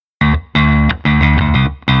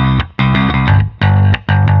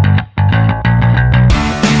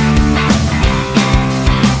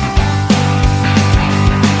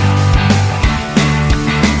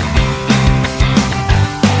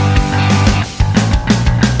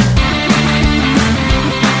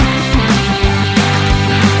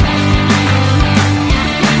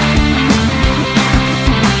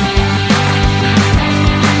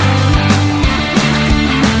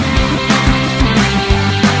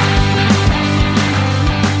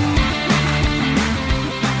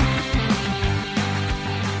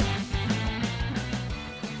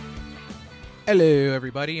Hello,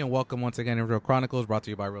 everybody, and welcome once again to Real Chronicles, brought to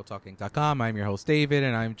you by RealTalking.com. I'm your host, David,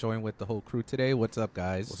 and I'm joined with the whole crew today. What's up,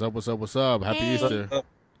 guys? What's up? What's up? What's up? Happy Hey. Easter!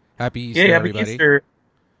 Happy Easter, Happy everybody. Easter.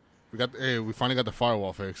 We finally got the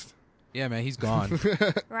firewall fixed. Yeah, man, he's gone.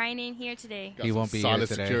 Ryan ain't here today. Got He some won't be here solid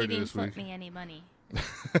today. He security didn't this week. flip me any money.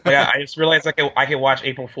 Yeah, I just realized I could watch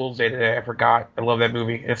April Fool's Day today. I forgot. I love that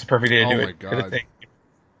movie. It's a perfect day to Oh do my it. God.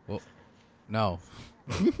 No.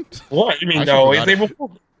 What? You mean I no? actually It's April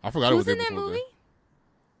Fool's. I forgot it Who's was in April that Fool's movie?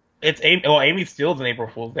 Day. It's Amy. Well, Amy Steele's in April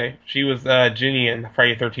Fool's Day. She was Ginny in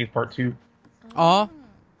Friday the 13th Part 2. Aw.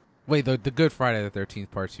 Wait, the Good Friday the 13th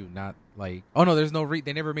Part 2, not like... Oh, no, there's no...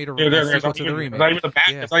 They never made a sequel to the remake. It's not even the bad.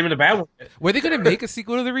 Yeah. It's not even the bad one. Were they going to make a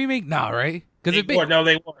sequel to the remake? Nah, right? Because No,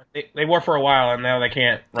 they were. They were for a while, and now they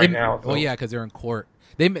can't now. So. Well, yeah, because they're in court.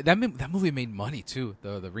 That movie made money, too,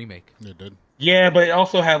 the remake. It did. Yeah, but it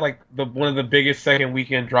also had like one of the biggest second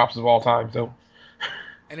weekend drops of all time. So.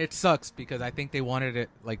 And it sucks because I think they wanted it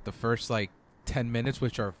like the first like 10 minutes,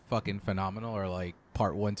 which are fucking phenomenal, or like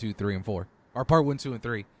part 1, 2, 3, and 4, or part 1, 2, and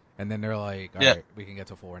 3, and then they're like, all right, we can get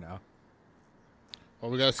to 4 now.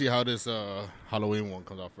 Well, we gotta see how this Halloween one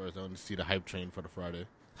comes out first. I want to see the hype train for the Friday.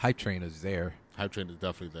 Hype train is there. Hype train is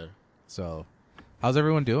definitely there. So, how's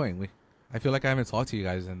everyone doing? I feel like I haven't talked to you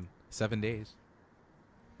guys in 7 days.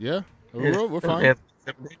 Yeah, we're fine. Yeah.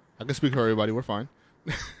 I can speak for everybody. We're fine.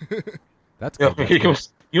 That's Yeah, good. That's good.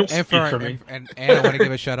 you And speak for me. and I want to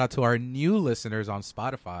give a shout out to our new listeners on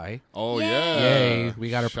Spotify. Oh Yay. yeah! Yay, we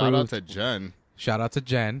got Shout out approved. to Jen. Shout out to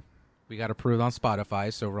Jen. We got approved on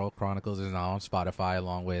Spotify, so Real Chronicles is now on Spotify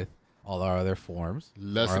along with all our other forms.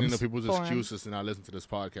 Listening Forums. to people's Forums. excuses to not listen to this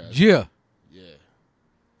podcast. Yeah. Yeah.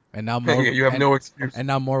 And now more. You have and, no excuse. And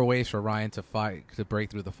now more ways for Ryan to break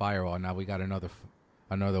through the firewall. Now we got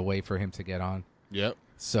another way for him to get on. Yep.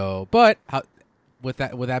 So, but with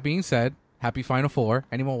that being said, happy Final Four.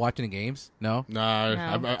 Anyone watching the games? No.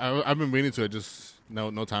 Nah, No. I've been meaning to. Just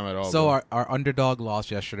no time at all. So bro. our underdog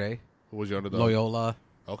lost yesterday. Who was your underdog? Loyola.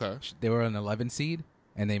 Okay. They were an 11 seed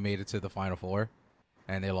and they made it to the Final Four,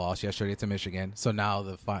 and they lost yesterday to Michigan. So now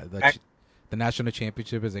the national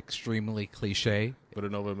championship is extremely cliche.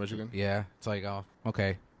 Villanova, Michigan. Yeah, it's like, oh,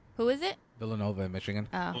 okay, Who is it? Villanova and Michigan.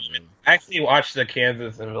 Oh. I actually watched the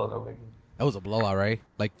Kansas and Villanova game. That was a blowout, right?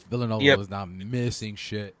 Like Villanova Yep. was not missing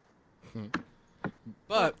shit.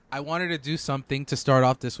 But I wanted to do something to start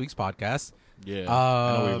off this week's podcast. Yeah.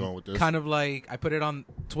 I know where you're going with this. Kind of like I put it on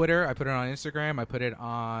Twitter, I put it on Instagram, I put it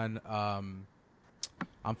on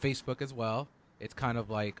Facebook as well. It's kind of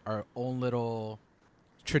like our own little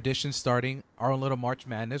tradition starting, our own little March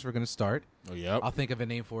Madness. We're gonna start. Oh, yep. I'll think of a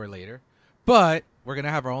name for it later. But we're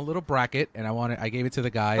gonna have our own little bracket, and I gave it to the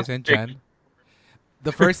guys and Jen.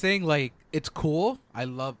 The first thing, like, it's cool. I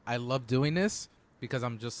love doing this because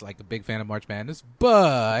I'm just like a big fan of March Madness.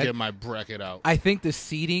 But Get my bracket out. I think the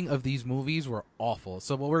seeding of these movies were awful.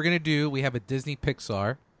 So what we're gonna do, we have a Disney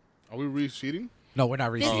Pixar. Are we reseeding? No, we're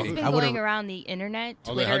not This has reseeding. been I would going have. around the internet.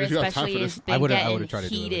 Okay, how Twitter did you have time especially for has this? I been would getting have tried to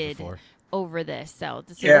do it heated before. over this. So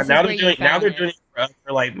this Yeah, is now where they're you doing found it for other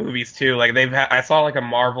like movies too. Like I saw like a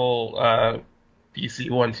Marvel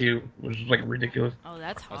DC one too, which was like ridiculous. Oh,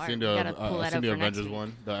 that's hard. I seen You the gotta pull that up for next Avengers week.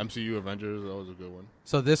 one, the MCU Avengers. That was a good one.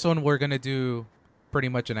 So this one we're gonna do pretty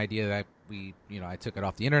much an idea that I took it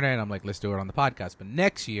off the internet. And I'm like, let's do it on the podcast. But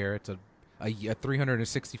next year, it's a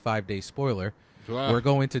 365 day spoiler. Ah, We're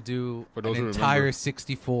going to do For an those who entire remember.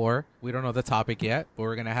 64. We don't know the topic yet, but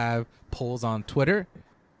we're gonna have polls on Twitter,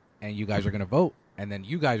 and you guys are gonna vote, and then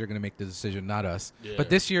you guys are gonna make the decision, not us. Yeah. But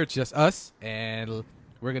this year it's just us, and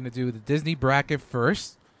we're gonna do the Disney bracket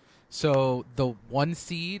first. So the 1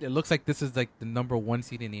 seed, it looks like this is like the number 1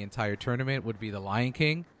 seed in the entire tournament would be the Lion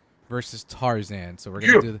King versus Tarzan. So we're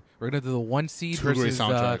gonna do the 1 seed Two great versus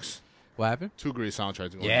soundtracks. what happened? Two great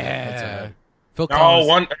soundtracks. Going Yeah. Phil Oh,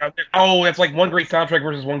 Collins. it's like one great soundtrack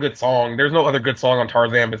versus one good song. There's no other good song on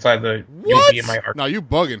Tarzan besides the "You'll What? Be in My Heart." No, you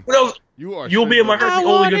bugging. What else? You are. You'll Be in My straight Heart. I the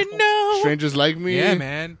only wanna good know. Strangers like me. Yeah,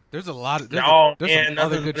 man. There's a lot of there's No, some man,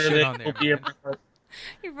 other nothing good better shit than on there. You'll Be in My Heart.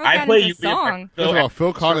 You broke I down play into You Be in My song. Heart. First of all,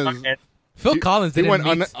 Phil Collins. Phil Collins He didn't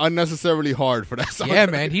went need unnecessarily hard for that song. yeah,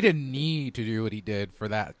 man. He didn't need to do what he did for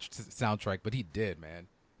that soundtrack, but he did, man.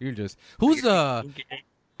 You're just who's the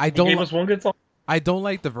I He don't gave us one good song. I don't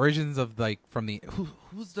like the versions of like from the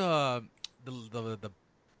who's the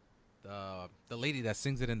lady that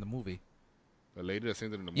sings it in the movie. The lady that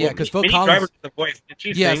sings it in the movie. Yeah, 'cause Phil Minnie Collins- Driver's the voice. Did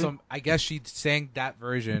she Yeah, sing? so I guess she sang that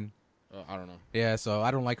version. I don't know. Yeah, so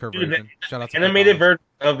I don't like her Dude, version. Shout out to Phil Animated Collins.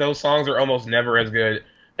 versions of those songs are almost never as good,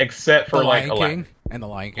 except for The like Lion Aladdin. King and the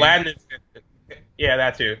Lion King. Aladdin is good. Yeah,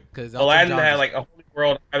 that too. Because Aladdin had like a whole new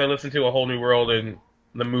world. I'd rather listen to a whole new world in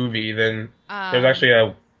the movie than there's actually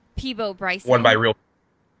a Peebo Bryson. One by real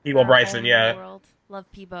Peebo Our Bryson. only Yeah. World. Love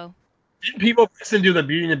Peebo. Didn't Peebo Bryson do the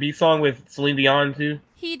Beauty and the Beast song with Celine Dion too?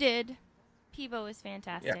 He did. Peebo is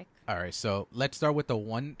fantastic. All right, so let's start with the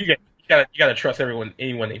one You gotta trust anyone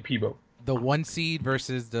named Peebo. seed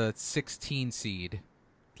versus the 16 seed.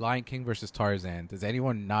 Lion King versus Tarzan. Does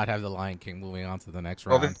anyone not have the Lion King moving on to the next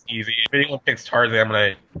Well, round? this is easy. If anyone picks Tarzan, I'm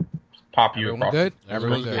gonna pop you Everyone across. good?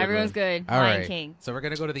 Everyone's good. Everyone's good. All Lion right. King. So we're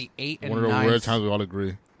gonna go to the 8 and One of the 9. rare times we all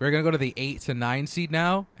agree. We're gonna go to the 8 to 9 seed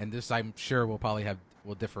now, and this I'm sure we'll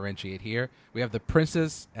differentiate here. We have the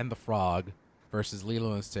Princess and the Frog versus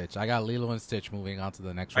Lilo and Stitch. I got Lilo and Stitch moving on to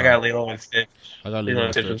the next I round. got Lilo and Stitch. I got Lilo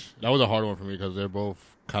and Stitch. That was a hard one for me because they're both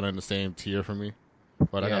kind of in the same tier for me.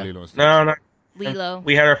 But I got Yeah. Lilo and Stitch. No. Lilo.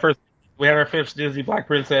 We had our first Disney Black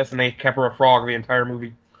Princess, and they kept her a frog the entire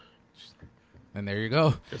movie. And there you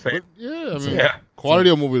go. Just saying. But, yeah, I mean, Yeah. quality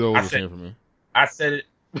of movie though I was the said- same for me. I said it.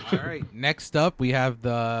 All right. Next up, we have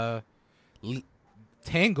the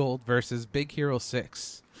Tangled versus Big Hero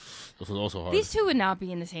 6. This was also hard. These two would not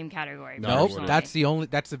be in the same category. No, Nope, personally.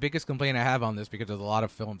 that's the biggest complaint I have on this because there's a lot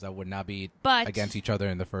of films that would not be But against each other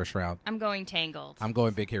in the first round. I'm going Tangled. I'm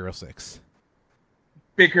going Big Hero 6.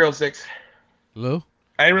 Big Hero 6. Lou?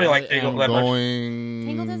 I didn't really like I Tangled am that much. going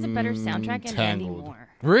Tangled has a better soundtrack and Andy Tangled. Moore.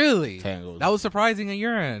 Really? Tangled. That was surprising at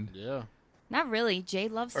your end. Yeah, Not really. Jay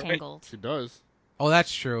loves Okay. Tangled. she does. Oh,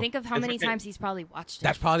 that's true. Think of how It's many okay. times he's probably watched it.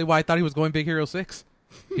 That's probably why I thought he was going Big Hero 6.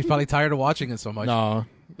 He's probably tired of watching it so much. No,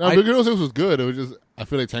 I- Big Hero 6 was good. It was just I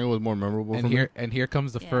feel like Tangled was more memorable And for here and here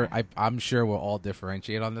comes the Yeah. first. I'm sure we'll all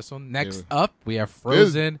differentiate on this one. Next Yeah. up, we have me. This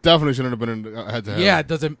Frozen. definitely shouldn't have been in head to head. Yeah, it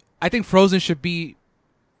doesn't. I think Frozen should be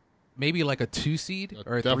maybe like a 2 seed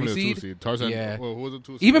or a 3 definitely a seed. 2 seed. Tarzan. Yeah. Well, who was a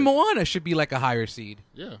 2 seed? Even Moana should be like a higher seed.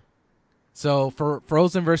 Yeah. So for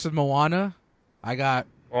Frozen versus Moana, I got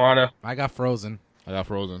Moana. Frozen. I got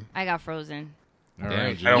Frozen. I got Frozen. All Damn,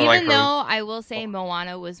 right. G. I don't Even like Frozen. though I will say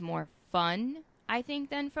Moana was more fun, I think,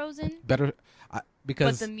 than Frozen. Better But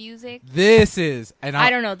because the music, this is and I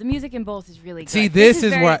don't know. The music in both is really good. see this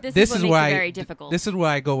is very, where this this is is what where makes it I very difficult. this is where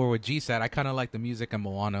I go where what G said. I kind of like the music in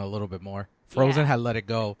Moana a little bit more. Frozen Yeah. had Let It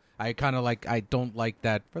Go. I kind of like. I don't like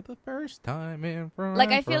that for the first time in forever. Like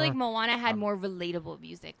I feel like Moana had more relatable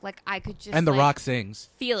music. Like I could just and The like, Rock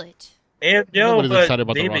sings. feel it. And Nobody's but excited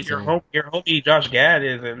about The David, Rock your singing. homie Josh Gad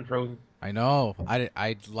is in Frozen. I know.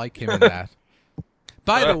 I like him in that.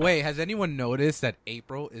 By the way, has anyone noticed that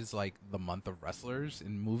April is like the month of wrestlers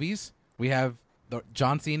in movies? We have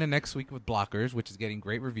John Cena next week with Blockers, which is getting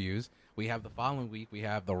great reviews. We have the following week, we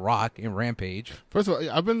have The Rock in Rampage. First of all,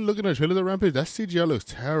 I've been looking at trailers of Rampage. That CGI looks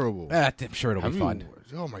terrible. I'm sure it'll Have be you- fun.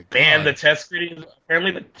 Oh my god. Man, the test screenings.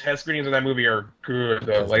 Apparently, the test screenings of that movie are good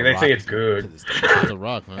though. Like The they say, Rock it's is good. to this day. It's The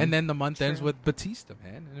Rock, man. And then the month ends with Batista,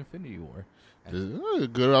 man, in Infinity War.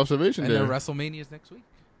 Good observation And there. then WrestleMania's next week.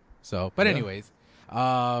 So, but Yeah. anyways,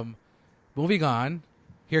 moving on.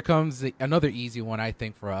 Here comes another easy one, I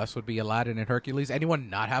think, for us would be Aladdin and Hercules. Anyone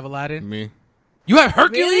not have Aladdin? Me. You have I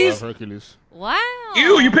Hercules? love Hercules. Wow.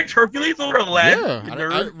 You picked Hercules over Aladdin? Yeah. you I,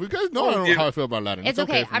 nerd. you guys know I don't know how I feel about Aladdin. It's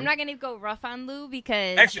okay. for I'm me. not gonna go rough on Lou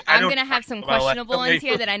because Actually, I I'm don't gonna have some talk about questionable Aladdin. ones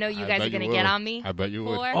here that I know you I guys bet are gonna you get will. on me. I bet you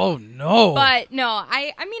would. for. Oh no! But no,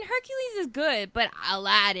 I mean Hercules is good, but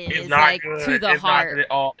Aladdin It's is not like good. to the It's not heart. good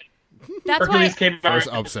at all. That's Hercules why. came out First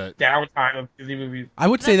in upset. the downtime of Disney movies. I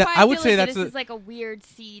would say That's that why I would feel say like that's this a, is like a weird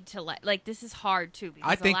seed to like this is hard too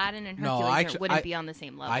because I think- Aladdin and no, Hercules actually, wouldn't I- be on the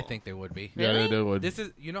same level. I think they would be. Yeah, Really? they would. This is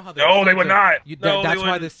how No, they seeds would are- not. that's They why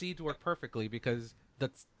wouldn't. the seeds work perfectly because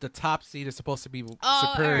the top seed is supposed to be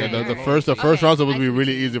Oh, superior. Yeah, alright, the alright. first Okay, round was I supposed to be see what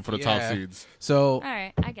really you mean. easy for the Yeah. top seeds. So All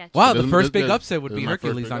right, I get you. wow, It the doesn't- first it- big it- upset would it be was my first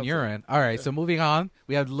Hercules big on your upset. end. All right, so moving on,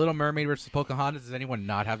 we have Little Mermaid versus Pocahontas. Does anyone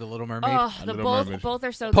not have the Little Mermaid? Oh, A the Little both Mermaid. both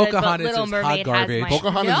are so good, but Pocahontas Little is Mermaid hot has garbage. my.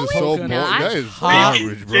 Pocahontas no, is so it's boring. not. That is Hot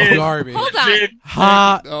garbage, bro. garbage. Hold on. Jid,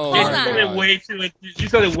 Hot. Oh Hold my on. God. sounded way too. You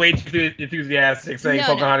sounded way too enthusiastic saying No,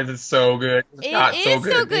 no. Pocahontas is so good. It's It not is so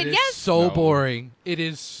good. so good. It is Yes. so No. boring. It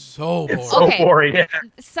is so boring. It's so Okay. boring. Yeah.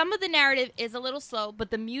 Some of the narrative is a little slow,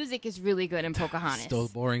 but the music is really good in Pocahontas. Still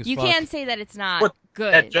boring as You fuck. can't say that it's not What,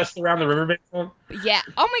 good. That just around the riverbed song. Yeah.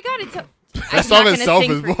 Oh my God, it's. That song itself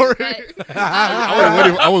is boring.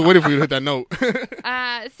 I was waiting for you to hit that note.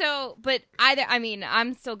 But either I mean,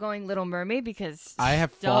 I'm still going Little Mermaid because I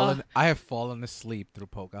have duh. fallen asleep through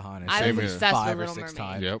Pocahontas. I Same was here. obsessed 5 with or Little 6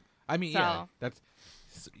 Mermaid. times. Yep. I mean, So- yeah, that's.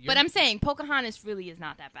 But I'm saying Pocahontas really is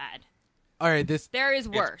not that bad. all right. This There is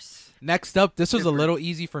worse. next up, this was a It's- little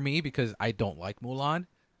easy for me because I don't like Mulan.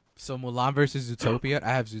 So Mulan versus Zootopia. I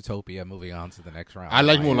have Zootopia moving on to the next round. I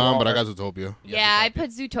like Fine. Mulan, but I got Zootopia. Yeah, I Zootopia. put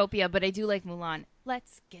Zootopia, but I do like Mulan.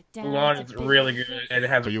 Let's get down. Mulan to is business. really good, and it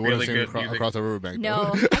has But you wouldn't really sing good music. across the riverbank.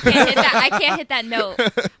 No, though. I can't hit that. I can't hit that note. I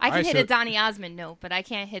can Alright, hit so- a Donny Osmond note, but I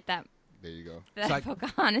can't hit that There you go. that So I-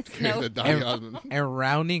 Pocahontas The note. Donny Osmond. And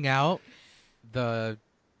rounding out the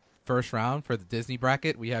first round for the Disney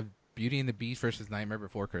bracket, we have Beauty and the Beast versus Nightmare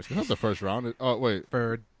Before That's Christmas the first round. Oh wait.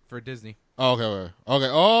 for Disney. Oh, okay.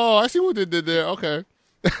 Oh, I see what they did there. Okay.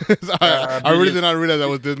 I really Beauty- did not realize that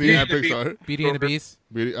was Disney Beauty and and the Beast. Pixar. Beauty and the Beast.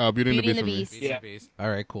 Beauty and the Beauty Beast. and the for me. Beast. Beauty and Yeah. the Beast. All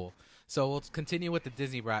right, cool. So we'll continue with the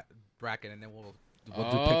Disney bracket, and then we'll do Oh,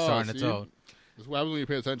 Pixar on its see? own. That's what happens when you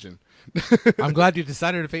pay attention. I'm glad you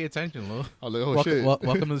decided to pay attention, Lou. I was like, oh welcome, shit.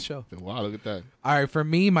 welcome to the show. Wow, look at that. All right, for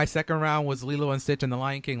me, my second round was Lilo and Stitch and the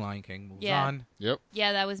Lion King. Lion King moves Yeah. on. Yep.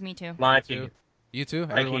 Yeah, that was me too. Lion Two. King. You too?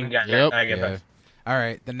 Lion Everyone? King got Yep. I get Yeah. that. All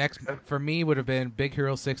right, the next for me would have been Big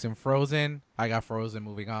Hero 6 and Frozen. I got Frozen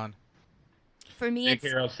moving on. For me, Big it's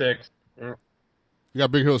Hero 6. You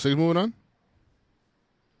got Big Hero 6 moving on?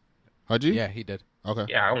 Haji? Yeah, he did. Okay.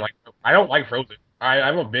 Yeah, I don't like Frozen.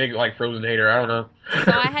 I'm a big like Frozen hater. I don't know.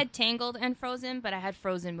 so I had Tangled and Frozen, but I had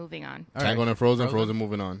Frozen moving on. All Tangled right. and Frozen, Frozen. Frozen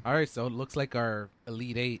moving on. All right, so it looks like our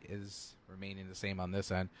Elite 8 is remaining the same on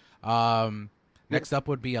this end. Next up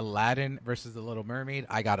would be Aladdin versus The Little Mermaid.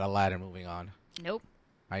 I got Aladdin moving on. Nope.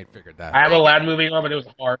 I figured that. I have Aladdin moving on, but it was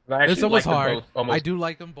hard. I This actually one was liked them hard. both almost. I do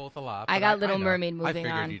like them both a lot. I but got Little know. Mermaid I moving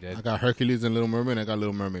figured on. you did. I got Hercules and Little Mermaid, and I got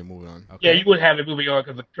Little Mermaid moving on. Okay. Yeah, you would have it moving on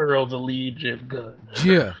because the girl's the lead. Jim Gunn.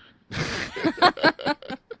 Yeah.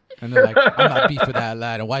 And they're like, I'm not beef with that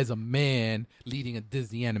Aladdin. Why is a man leading a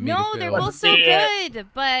Disney animated No, film? they're both so Yeah. good,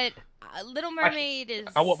 but Little Mermaid is.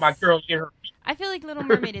 I want my girl to get her. I feel like Little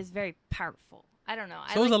Mermaid is very powerful. I don't know.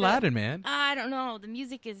 So is the- Aladdin, man. I don't know. The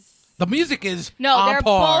music is. The music is No, on they're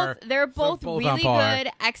par. both. They're both both on really par.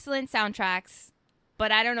 good, excellent soundtracks.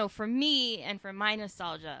 But I don't know. For me and for my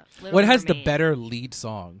nostalgia, Little What has the Mermaid- better lead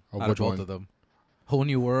song Oh, out of which both one? of them? Whole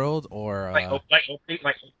New World or Like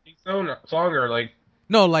opening song or like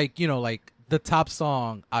no, like like the top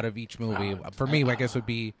song out of each movie. For me, I guess would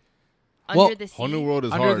be Under well, the Sea. Whole New World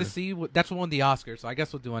is Under hard. the Sea. That's what won the Oscar, so I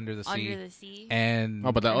guess we'll do Under the Sea. Under the Sea. And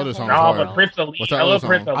Oh, but that And other the song whole- is no, hard. but Prince Ali. What's that I love other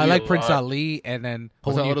Prince song? Ali. I like a Prince lot. Ali, and then What's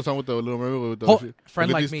Whole that New- other song with the Little Mermaid? With the Whole- Friend Look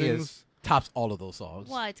at Like these Me things? is tops all of those songs.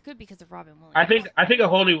 Well, it's good because of Robin Williams. I think a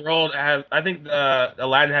whole new world has. I think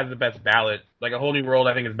Aladdin has the best ballad. Like a whole new world,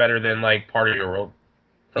 I think is better than like Part of Your World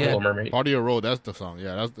from Yeah. Little Mermaid. Part of Your Road, that's the song.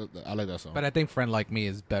 Yeah, I like that song. But I think Friend Like Me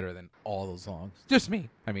is better than all those songs. Just me.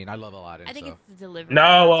 I mean, I love Aladdin. I think so. it's the delivery.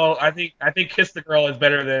 No, well, I think Kiss the Girl is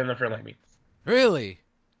better than A Friend Like Me. Really?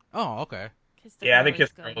 Oh, okay. Kiss the Yeah, I Girl think is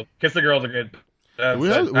Kiss the good. Girl. Kiss the Girl's a good. We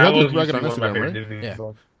that have was this usually bracket on one of my Instagram, favorite right? Disney Yeah.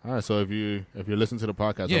 songs. All right, so if you listen to the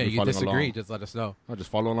podcast, Yeah, I'll be you following disagree, along. just let us know. I'll just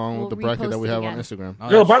follow along We'll with the bracket that we repost it have on again. Instagram. Oh,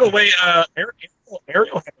 No, that's by the true. way,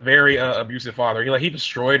 Ariel had a very abusive father. He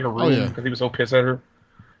destroyed her room Oh, yeah. because he was so pissed at her.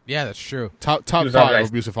 Yeah, that's true. Top He was 5 nice.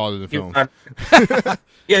 abusive fathers in He was films. not-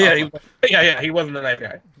 yeah. He wasn't a nice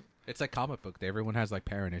guy. It's like comic book day. Everyone has like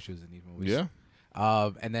parent issues in these movies. Yeah.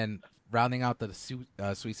 And then rounding out the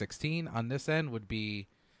Sweet 16 on this end would be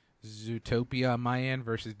Zootopia on my end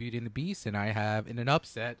versus Beauty and the Beast, and I have in an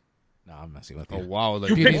upset. No, I'm messing with Oh you. wow! Like,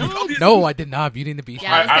 You Beauty picked and Zootopia? no, I did not. Beauty and the Beast.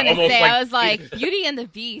 Yeah, I was I gonna almost say. like- I was like, Beauty and the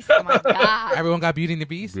Beast. Oh my god. Everyone got Beauty and the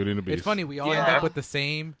Beast. Beauty and the Beast. It's funny. We all end Yeah. up with the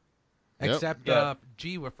same, Yep. except Yeah.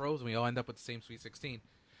 G with Frozen. We all end up with the same Sweet 16.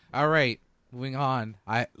 All right, moving on.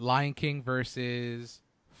 Lion King versus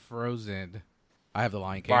Frozen. I have the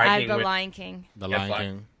Lion King. Lion I have King the with- Lion King. The Yes, Lion like-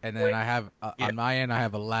 King. And then I have Yeah. on my end, I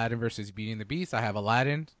have Aladdin versus Beauty and the Beast. I have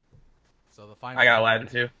Aladdin. So the final. I got Aladdin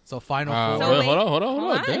too. So final So four. wait, hold on.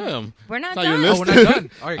 hold on. Damn. We're not That's how you done. Oh, we're not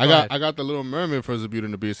done. All right, go ahead. I got the Little Mermaid versus Beauty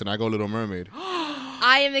and the Beast, and I go Little Mermaid.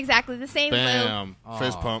 I am exactly the same. Lou. Bam!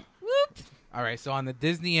 Fist Aw. pump. Whoop. All right. So on the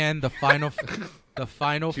Disney end, the final, the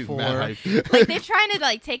final She's four. mad hype. Like they're trying to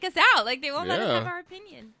like take us out. Like they won't let us Yeah. have our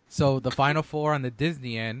opinion. So the final four on the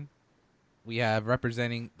Disney end, we have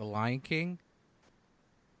representing the Lion King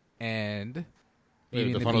and Beauty Wait,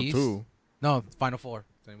 and the the final Beast. two. No, final four.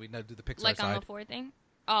 Then we do the Pixar Like on side. the fourth thing.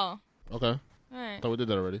 Oh, Okay, all right. thought we did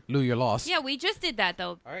that already. Lou, you're lost. Yeah, we just did that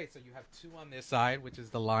though. All right. So you have two on this side, which is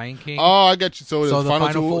the Lion King. Oh, I get you. So So the the final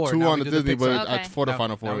final four. two Now on we the do the Disney, but Pixar. it's for the Okay.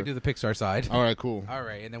 final Now four. we do the Pixar side. All right, cool. All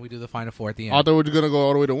right, and then we do the final four at the I end. thought we were gonna go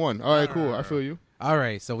all the way to one. All right, cool. I feel you. All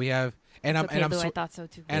right. So we have, and I'm It's and okay, I'm Lou, I sw- thought so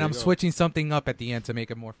too. and you I'm go. switching something up at the end to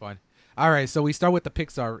make it more fun. All right, so we start with the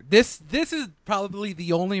Pixar. This is probably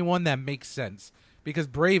the only one that makes sense because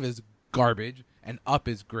Brave is garbage and Up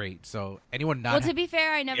is great. So anyone not Well, to be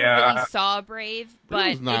fair, I never Yeah. really saw Brave, but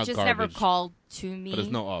was not it just never garbage. called to me. But there's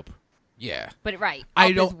no up. But Up I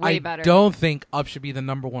is way better. don't think Up should be the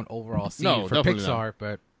number one overall seed No, for definitely Pixar, not.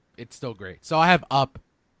 but it's still great. So I have Up.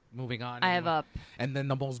 Moving on. I have Up. And then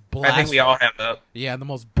the most I think we all have Up. the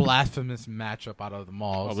most blasphemous matchup out of them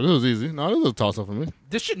all. Oh, but this was easy. No, this was a toss up for me.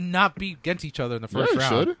 This should not be against each other in the Yeah, first it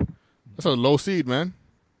round. should. That's a low seed, man.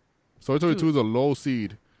 Toy Story 2 is a low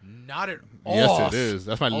seed. Not at all. Yes, it is.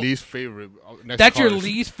 That's my least favorite. Next That's to your Cars.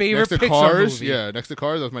 least favorite Next to Pixar Cars, movie. yeah. Next to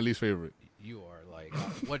Cars, that's my least favorite. You are like,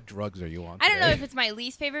 what drugs are you on? I don't know today? if it's my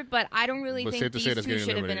least favorite, but I don't really But think safe to these say that's two getting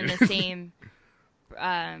should have been in the same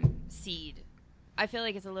seed. I feel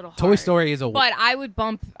like it's a little hard. Toy Story is a. But I would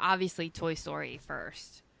bump, obviously, Toy Story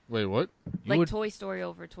first. Wait, what? You would- Toy Story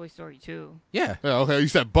over Toy Story 2. Yeah. Yeah, okay. You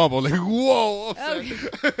said bump. I was like, whoa.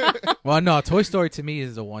 Upset. Well, no. Toy Story to me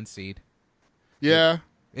is a 1 seed. Yeah.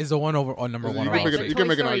 Is the one over on number You one. can overall make it- seed. you can Toy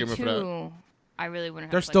make an Story argument for 2, that. I really wouldn't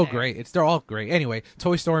have They're put still there. great. They're all great. Anyway,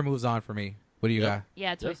 Toy Story moves on for me. What do you Yep.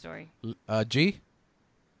 Yeah, Toy Yep. Story. got? G.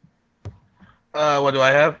 What do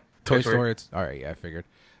I have? Toy Story. It's all right. Yeah, I figured.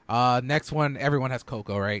 Next one, everyone has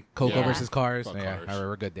Coco, right? Coco Yeah. versus Cars. Fuck Yeah, Cars. all right,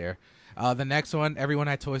 we're good there. The next one, everyone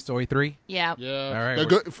had Toy Story 3. Yeah. Yeah. All right, They're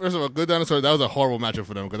good. First of all, Good Dinosaur, that was a horrible matchup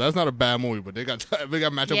for them because that's not a bad movie, but they got matched up with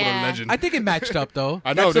a Yeah. legend. I think it matched up though.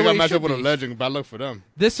 I know That's they the got way it matched up should with a be. legend. Bad luck for them.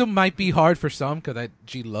 This one might be hard for some because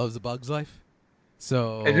G loves A Bug's Life.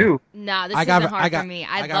 So I do. Nah, this I got, isn't hard I got, for me.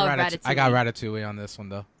 I got love Ratatouille. I got Ratatouille on this one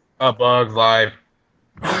though. A Bug's Life.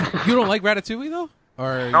 You don't like Ratatouille though,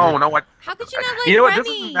 or No, what? How could you not like You know what? Remy?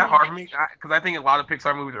 This isn't that hard for me because I think a lot of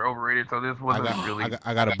Pixar movies are overrated. So this wasn't really.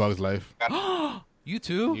 I got a Bug's Life. you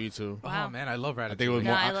too? You too. Wow. Oh man, I love Ratatouille. I think it was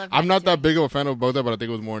No, more. I love I'm not Ratatouille. that big of a fan of Bug's Life, but I think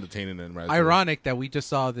it was more entertaining than Ratatouille. Ironic that we just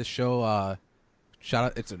saw this show. Shout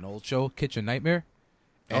out! It's an old show, Kitchen Nightmare.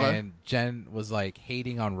 Okay. And Jen was like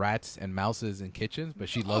hating on rats and mouses in kitchens, but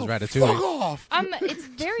she Oh, loves Ratatouille. fuck off. It's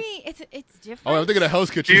very, it's different. Oh, I'm thinking of Hell's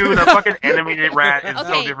Kitchen. Dude, a fucking animated rat is so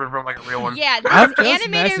Okay. different from like a real one. Yeah, I'm this just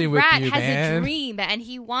animated messing with rat you, has man. a dream and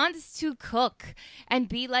he wants to cook and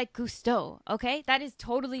be like Cousteau. Okay, that is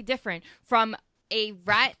totally different from a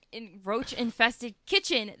rat in roach infested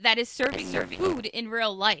kitchen that is serving food in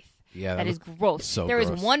real life. Yeah, that was is gross. so There is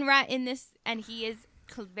gross. one rat in this, and he is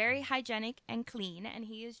very hygienic and clean, and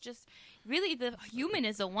he is just really the human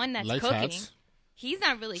is the one that's Lights, cooking. hats. He's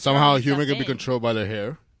not really Somehow a throwing human stuff can be in. controlled by their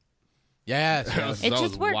hair. Yes. That yes. It was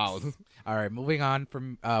just works. wild. All right, moving on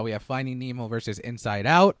from we have Finding Nemo versus Inside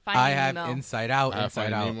Out. Finding I have Nemo. Inside Out. I have Inside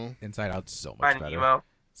Finding Out. Nemo. Inside Out. So much Finding better. Nemo.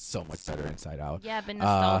 So much better. Inside Out. Yeah, but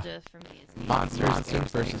nostalgia for me is Monsters Inc.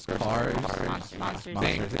 versus Cars. Monsters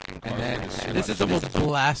Inc. And then this is the most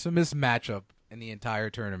blasphemous matchup in the entire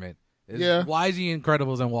tournament. It's Yeah. Why is the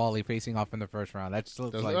Incredibles and Wally facing off in the first round? That's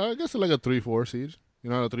looks That's, like I guess it's like a 3-4 seed. You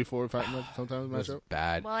know, a 3-4 sometimes that's matchup.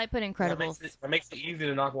 bad. Well, I put Incredibles. That makes it easy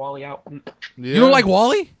to knock Wally out. Yeah. You don't like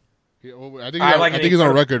Wally? Yeah, well, I think he's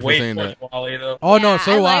on record for way saying towards that. Wally, though. Oh no, Yeah,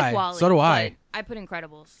 so do like I. Wally, So do I. but I put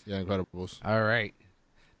Incredibles. Yeah, Incredibles. All right.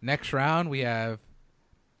 Next round we have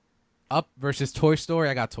Up versus Toy Story.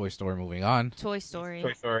 I got Toy Story moving on, Toy Story.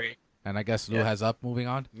 Toy Story. and I guess Lou Yeah. has Up moving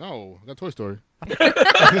on. No, I got Toy Story.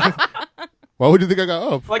 Why would you think I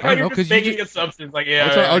got up? Like I how don't know, you're 'cause just you making assumptions. Like yeah,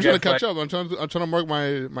 I'm trying I to guess, catch like, up. I'm trying to mark my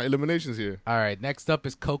eliminations here. All right. Next up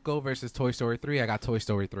is Coco versus Toy Story 3. I got Toy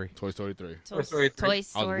Story 3. Toy Story 3. Toy Story Toy I was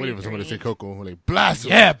Story. waiting for somebody to say 3. Coco. Like,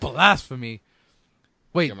 blasphemy. Yeah, blasphemy.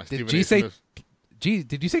 Wait, Yeah, my did Stephen G A. say Smith. G?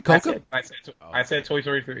 Did you say I Coco? said, I said Toy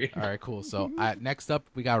Story 3. All right, cool. So next up,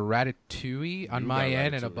 we got Ratatouille on You my got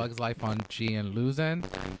end and A Ratatouille. Bug's Life on G and Lou's end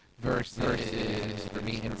versus for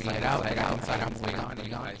me Inside Out. I got Inside Out moving on.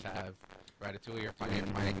 You guys have Ratatouille or Finding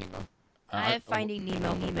Nemo. I have Finding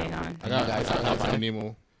Nemo moving on. I got You guys have Finding Nemo.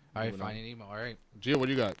 All right, Moving on. Finding Nemo. All right. Gio, what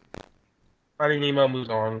do you got? Finding Nemo moves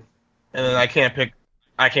on, and then I can't pick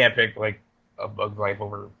like A Bug's Life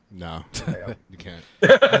over. No, you can't.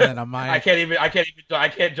 And then on my I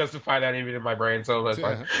can't justify that even in my brain. So that's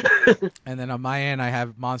fine. and then on my end, I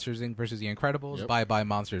have Monsters Inc. versus The Incredibles. Yep. Bye bye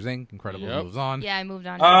Monsters Inc. Incredibles Yep. moves on. Yeah, I moved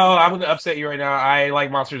on. Oh, I'm gonna upset you right now. I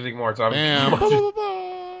like Monsters Inc. more, so I'm. Bam.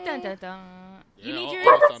 Dun, dun, dun. You Yeah, need all-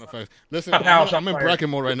 your all sound effects. Listen, Pow, I'm in fire. bracket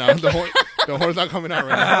mode right now. The horn's not coming out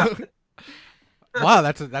right now. Wow,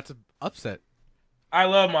 that's an upset. I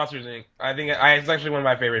love Monsters Inc. I think it's actually one of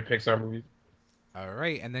my favorite Pixar movies. All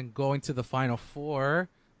right, and then going to the final four,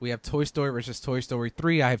 we have Toy Story versus Toy Story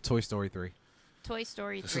 3. I have Toy Story 3. Toy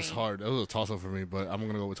Story 3. This is hard. That was a toss up for me, but I'm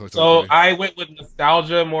gonna go with Toy So Story 3. I went with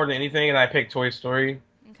nostalgia more than anything, and I picked Toy Story.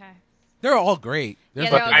 Okay. They're all great. Yeah,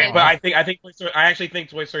 There's they're like- all I, good. but I think Toy Story. I actually think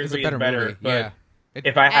Toy Story it's a 3 better is better. movie. But Yeah. It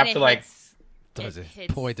if I have And it to like, hits, does it.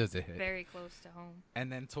 hits Boy, does it hit. very close to home.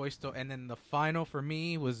 And then Toy Story, and then the final for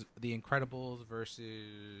me was The Incredibles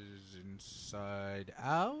versus Inside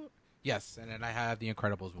Out. Yes, and then I have The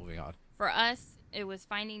Incredibles moving on. For us, it was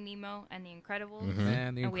Finding Nemo and The Incredibles,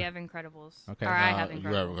 And and we have Incredibles. Okay. Or I have You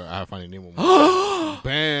Incredibles. I have Finding Nemo.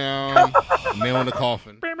 Bam! Nail in the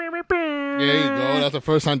coffin. There you go. That's the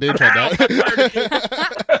first time Dave tried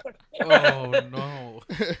that. Oh no!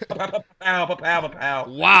 Pow, pow, pow, pow.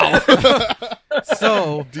 Wow.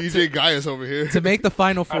 So DJ Gaius over here. to make the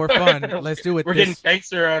final four fun, let's do it. We're getting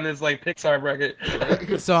gangster on this like Pixar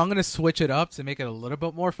bracket. So I'm gonna switch it up to make it a little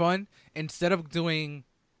bit more fun. Instead of doing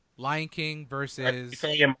Lion King versus, It's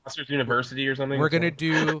like a Monsters University or something. we're gonna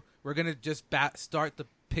just start the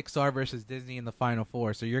Pixar versus Disney in the final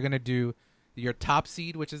four. So you're gonna do your top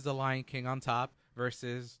seed, which is the Lion King on top,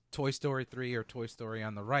 versus Toy Story 3 or Toy Story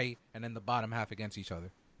on the right, and then the bottom half against each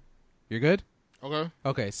other. You're good? Okay.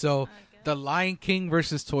 Okay, so the Lion King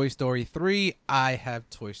versus Toy Story 3, I have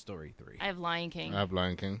Toy Story 3. I have Lion King. I have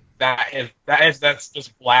Lion King. That's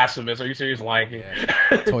just blasphemous. Are you serious, Lion King?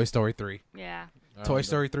 Toy Story 3. Yeah. Toy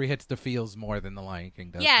Story 3 hits the feels more than the Lion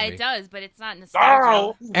King does. Yeah, for me. it does, but it's not nostalgia.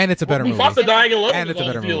 Oh, And it's a better movie. Mufasa dying alone. And it's a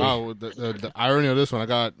better movie. Wow, the irony of this one, I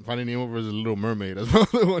got Finding Nemo versus Little Mermaid as well.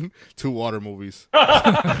 One, 2 water movies.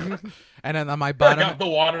 And then on my I bottom, got the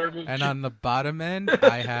water. and on the bottom end,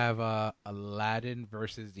 I have Aladdin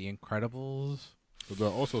versus The Incredibles. So they're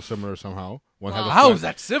also similar somehow. One Wow. has a How fly- is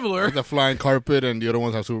that similar? has a flying carpet, and the other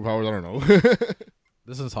ones have superpowers. I don't know.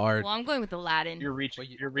 This is hard. Well, I'm going with Aladdin. You're reaching. Well,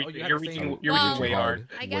 You're you reaching. have You're the same- reaching. You're Well, reaching way hard.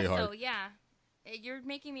 I Way guess hard. so, yeah. You're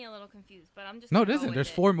making me a little confused, but I'm just No, it gonna go isn't. with There's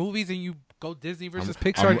it. 4 movies, and you go Disney versus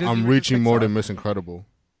Pixar. Disney I'm versus reaching more Pixar. than Miss Incredible.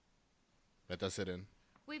 Let that sit in.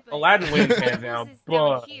 Wait, but Aladdin wins hands down, This is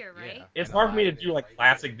down but here, right? Yeah. it's And hard for me to Aladdin do is like right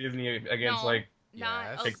classic Disney against No. like Not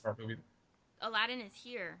Yes. Pixar movies. Aladdin is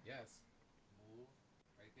here. Yes. Move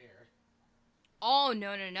right there. Oh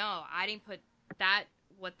no! I didn't put that.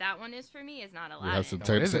 What that one is for me is not We Aladdin. have some,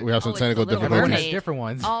 No, it isn't. we have some Oh, it's the technical Little Everyone difficulties. has Mermaid. different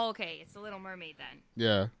ones. Oh, okay. It's the Little Mermaid then.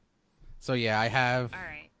 Yeah. So yeah, I have All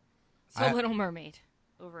right. So I- Little Mermaid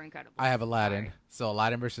over Incredible. Aladdin. Sorry. So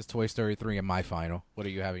Aladdin versus Toy Story 3 in my final. What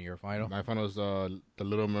do you have in your final? My final is The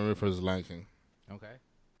Little Mermaid versus Lion King. Okay.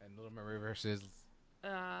 And Little Mermaid versus.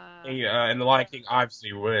 And the Lion King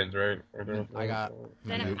obviously wins, right? I got-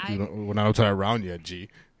 Then We're not up to that round yet, G.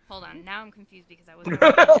 Hold on. Now I'm confused because I wasn't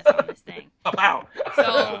putting this on this thing. Pow. So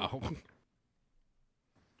Wow.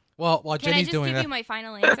 Well, while can I Jenny's just doing give that. you my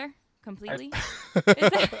final answer completely? Is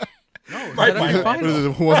that- No, My set up your final. What is final.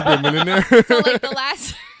 it, Who wants to be a millionaire? so like the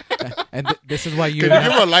last. And this is why you. Can you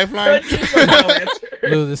give him a lifeline?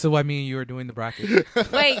 Lou, this is why me and you are doing the bracket.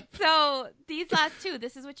 Wait. So these last 2.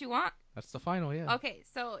 This is what you want? That's the final, yeah. Okay.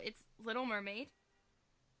 So it's Little Mermaid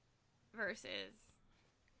versus.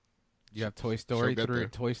 You have Toy Story get 3, there.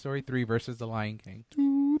 Toy Story 3 versus The Lion King.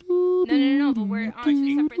 No. But we're on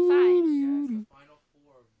 2 separate sides.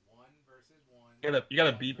 You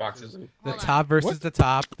gotta beatbox it. The Hold on. top versus the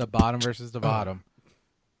top, the bottom versus the bottom.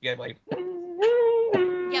 You gotta like.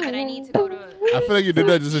 Yeah, but I need to go to. I feel like you did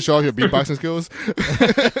that just to show off your beatboxing skills.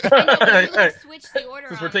 I know, but you like switch the order.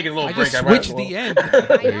 Since on we're taking a it. little I break, just I might as switched well. the end. I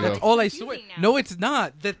There you know, go. it's All I confusing switch. now. No, it's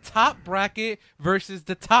not. The top bracket versus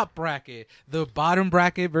the top bracket. The bottom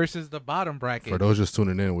bracket versus the bottom bracket. For those just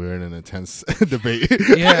tuning in, we're in an intense debate.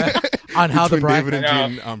 Yeah, on how the Between David bracket. and Yeah.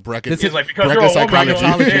 Gene on bracket. This He's is like, because bracket you're a woman, you don't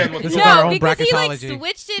psychology. understand what's This going is on. our No, own because he like bracketology.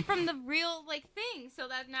 switched it from the real like thing, so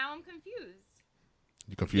that now I'm confused.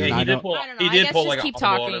 You confused Yeah, I he know. did pull. I don't know. He I did guess pull just like keep a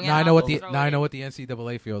talking. ball. Now I and know I'll what the throw now I it know in. what the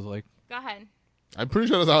NCAA feels like. Go ahead. I'm pretty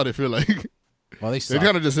sure that's how they feel like. Well, they They suck.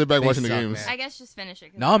 kind of just sit back They watching the suck, games. man. I guess just finish it.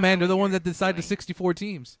 'cause I No, don't man, know they're the what ones you're that decide the doing. 64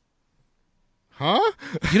 teams. Huh?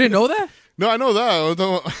 You didn't know that? No, I know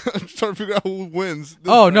that. I'm just trying to figure out who wins.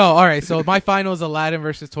 Oh no! All right, so my final is Aladdin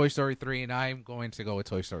versus Toy Story 3, and I'm going to go with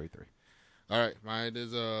Toy Story 3. All right, mine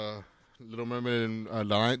is Little Mermaid and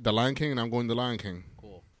the Lion King, and I'm going the Lion King.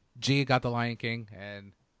 Cool. G got the Lion King,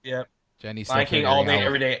 and Yep. Jenny's still Lion King all figuring day, out.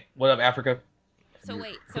 every day. What up, Africa? So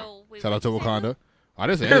wait. Shout out to what'd you say, Wakanda. I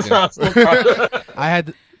didn't say That's anything. awesome. I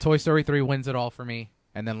had Toy Story 3 wins it all for me,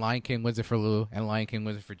 and then Lion King wins it for Lou, and LionKing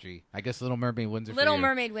wins it for G. I guess Little Mermaid wins it Little for you.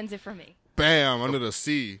 Mermaid wins it for me. Bam, under the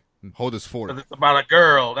sea. Hold this fort. 'Cause it's about a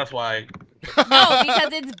girl. That's why. No,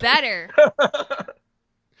 because it's better.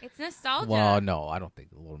 It's nostalgia. Well, no, I don't think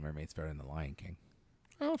Little Mermaid's better than the Lion King.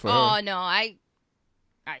 Oh, for Oh her. no, I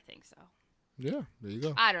think so. Yeah, there you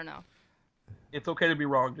go. I don't know. It's okay to be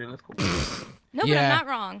wrong, dude. That's cool. No, Yeah. but I'm not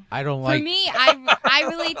wrong. I don't like For me, I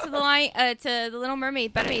relate to the Little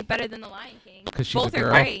Mermaid better than the Lion King. 'Cause she's Both a girl.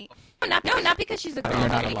 are great. Not because she's a girl, you're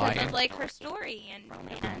not but a because lion. of like her story and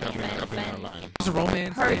romance Definitely not and lying. it's a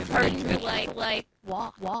romance. her and- to like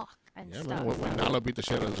walk and Yeah, stuff. man. When Nala beat the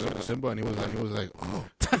shit out of Simba, and he was like, oh.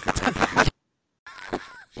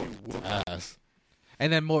 Ass.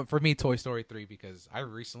 And then more for me, Toy Story 3 because I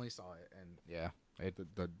recently saw it, and yeah,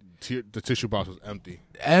 The tissue box was empty.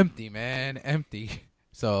 empty, man, empty.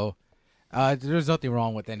 So there's nothing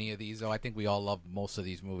wrong with any of these, though. I think we all love most of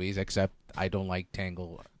these movies, except I don't like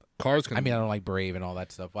Tangle. Cars. I mean, I don't like Brave and all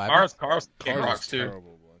that stuff. Cars Cars rocks is too.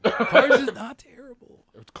 terrible. Boy. Cars is not terrible.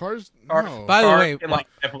 Cars. Cars- No. By the Cars way, can, like,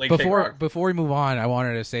 definitely kick before rocks. before we move on, I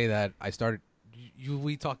wanted to say that I started.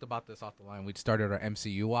 We talked about this off the line. We started our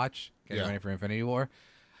MCU watch, getting Yeah. ready for Infinity War.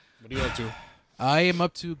 What are you up to? I am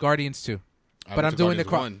up to Guardians 2, but I'm doing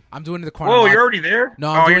I'm doing the Whoa, chronological. you're already there?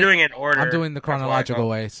 No, you're doing- doing it in order. I'm doing the That's why I chronological thought-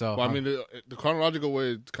 way. So Well, I mean, the chronological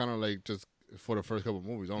way is kind of like just for the first couple of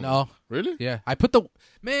movies only. no, Really? yeah, I put the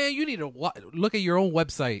man. You need to look at your own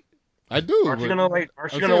website. I do. Aren't you but- gonna I'm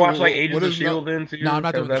watch saying, like what Agents is of Shield then too? No, I'm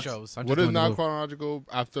not doing the 'Cause shows. I'm just What is doing the not movie. chronological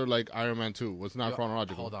after like Iron Man 2? What's not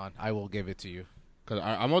chronological? Hold on, I will give it to you. Because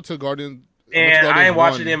I'm up to Guardian. And I ain't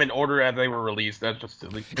watching 1. them in order as they were released. That's just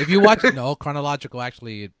silly. If you watch no chronological,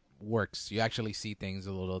 actually it works. You actually see things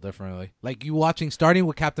a little differently. Like you watching starting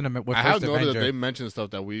with Captain America. With I have First noticed that Avenger. they mentioned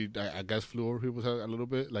stuff that I guess flew over people's head a little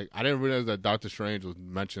bit. Like I didn't realize that Doctor Strange was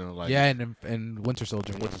mentioned like Yeah, and Winter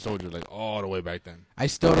Soldier. Winter Soldier like all the way back then. I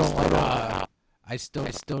still don't like. I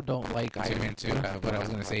still don't like Iron Man 2. What I was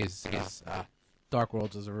gonna say is Dark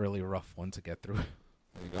Worlds is a really rough one to get through.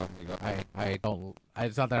 There you go. I don't.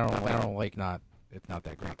 It's not that I don't like. It's not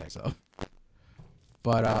that great. So.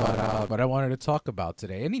 But I wanted to talk about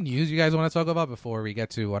today. Any news you guys want to talk about before we get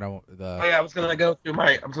to what Oh yeah, I was gonna go through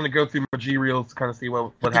my G reels to kind of see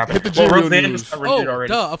what happened. hit the G-reel Roseanne news. just covered it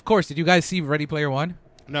already. duh, of course. Did you guys see Ready Player One?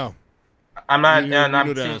 No. I'm not. You I'm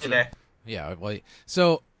knew the seeing answer. today. Yeah, well,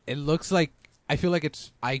 so it looks like I feel like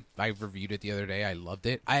it's. I reviewed it the other day. I loved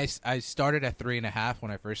it. I started at 3.5 when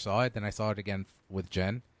I first saw it. Then I saw it again with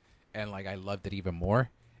Jen, and like I loved it even more.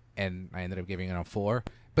 And I ended up giving it a 4.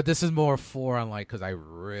 But this is more 4 on like because I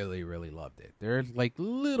really loved it. There are like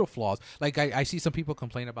little flaws. Like I see some people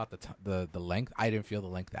complain about the length. I didn't feel the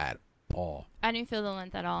length at all. I didn't feel the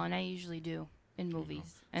length at all, and I usually do in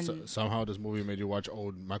movies. And So, somehow this movie made you watch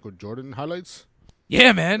old Michael Jordan highlights.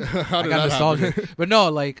 Yeah, man. How I did got that nostalgia. happen? But no,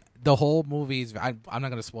 like the whole movie is. I'm not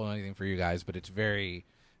gonna spoil anything for you guys, but it's very.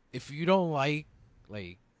 If you don't like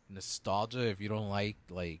nostalgia, if you don't like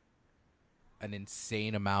an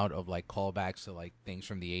insane amount of like callbacks to like things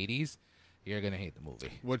from the 80s, you're gonna hate the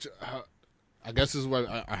movie. Which I guess this is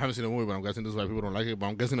why I haven't seen the movie, but I'm guessing this is why people don't like it. But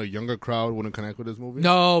I'm guessing a younger crowd wouldn't connect with this movie.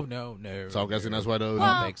 No. So I'm guessing that's why those.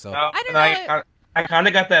 I don't think so. I don't And know. I kind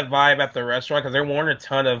of got that vibe at the restaurant because there weren't a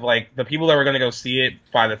ton of like the people that were going to go see it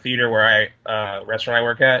by the theater where restaurant I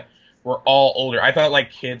work at were all older. I thought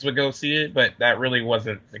like kids would go see it, but that really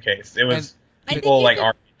wasn't the case. It was I think people you like could-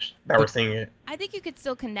 our age that were seeing it. I think you could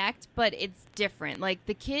still connect, but it's different. Like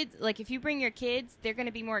the kids, like if you bring your kids, they're going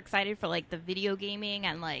to be more excited for like the video gaming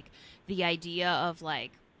and like the idea of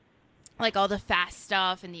like all the fast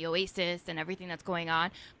stuff and the Oasis and everything that's going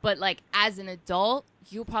on. But like as an adult,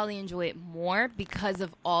 you'll probably enjoy it more because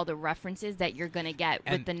of all the references that you're going to get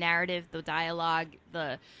with And- the narrative, the dialogue,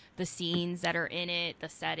 the scenes that are in it, the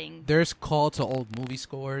setting, There's call to old movie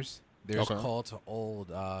scores. There's Okay. call to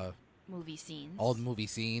old movie scenes. movie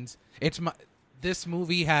scenes. This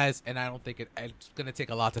movie has, and I don't think it's gonna take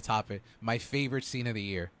a lot to top it. My favorite scene of the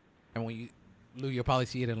year, and Lou, you'll probably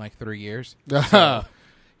see it in like 3 years. So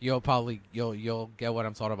you'll get what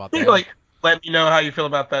I'm talking about. There. Like, let me know how you feel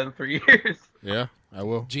about that in 3 years. Yeah, I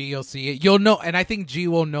will. G, you'll see it. You'll know, and I think G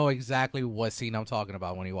will know exactly what scene I'm talking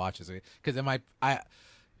about when he watches it. Because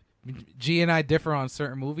G and I differ on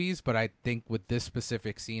certain movies, but I think with this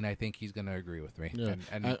specific scene, I think he's gonna agree with me. Yeah.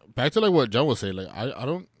 And Back to like what John was saying, like I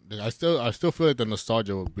don't, like, I still feel like the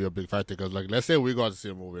nostalgia would be a big factor because like let's say we go out to see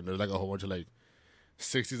a movie and there's like a whole bunch of like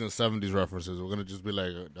 60s and 70s references, we're gonna just be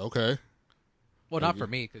like, okay. well, not for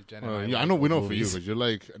me because Jen and I. Yeah, I like know we know old for you movies. because you're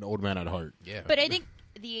like an old man at heart. Yeah, But I think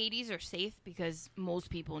the 80s are safe because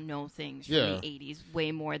most people know things from Yeah. the 80s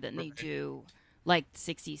way more than they do like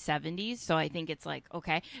 60s, 70s. So I think it's like,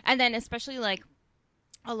 okay. And then especially like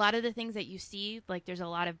a lot of the things that you see, like there's a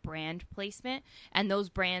lot of brand placement and those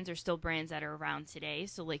brands are still brands that are around today.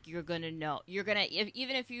 So like you're going to know, even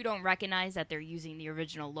if you don't recognize that they're using the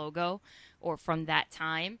original logo or from that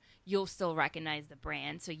time, you'll still recognize the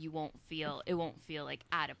brand. So it won't feel like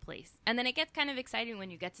out of place. And then it gets kind of exciting when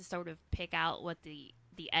you get to sort of pick out what the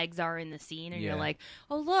eggs are in the scene and Yeah. you're like,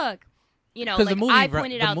 oh, look, you know, 'Cause like the movie I the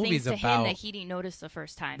pointed out movie's things to him about- that he didn't notice the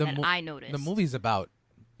first time the that mo- I noticed. the movie's about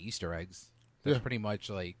Easter eggs. That's Yeah. pretty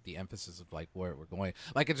much like the emphasis of like where we're going.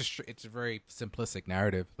 Like it's a very simplistic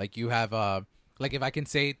narrative. Like you have like if I can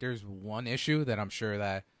say there's one issue that I'm sure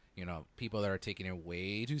that people that are taking it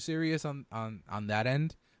way too serious on that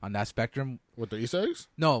end on that spectrum. With the Easter eggs?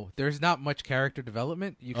 No, there's not much character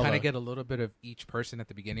development. You kind Okay. of get a little bit of each person at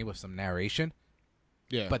the beginning with some narration,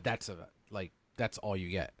 Yeah. but that's that's all you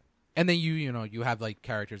get. And then you have like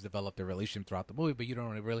characters develop their relationship throughout the movie, but you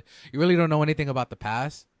really don't know anything about the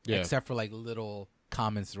past except for like little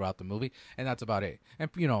comments throughout the movie, and that's about it. And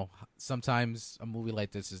sometimes a movie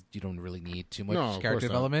like this is you don't really need too much No, of character course not.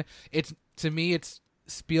 development. It's to me it's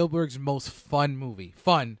Spielberg's most fun movie.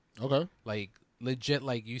 Fun, Okay. like legit,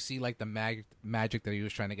 like you see like the magic that he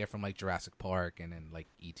was trying to get from like Jurassic Park and then like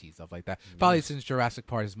E.T. stuff like that. Probably since Jurassic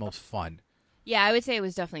Park is most fun. Yeah, I would say it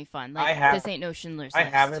was definitely fun. Like, this ain't no Schindler's I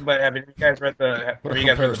List. haven't, but have you guys read the? What a Have you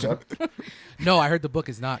guys read the comparison. book? No, I heard the book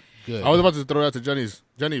is not good. I was about to throw that to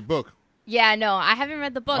Jenny, book. Yeah, no, I haven't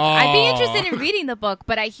read the book. Oh. I'd be interested in reading the book,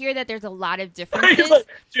 but I hear that there's a lot of He's differences. like,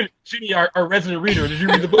 Judy, our resident reader. Did you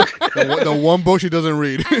read the book? The one book she doesn't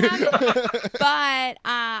read. But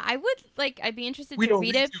I would I'd be interested We to don't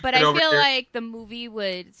read need it. to But get I over feel here. like the movie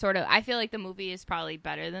would I feel like the movie is probably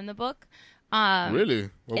better than the book. Really?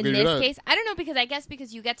 What In gave you this that? case, I don't know,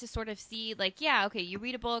 because you get to sort of see you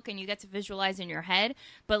read a book and you get to visualize in your head,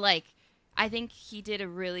 but I think he did a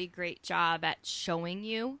really great job at showing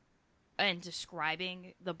you and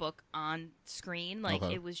describing the book on screen.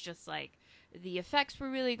 Okay. It was just the effects were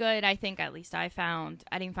really good. I think, at least I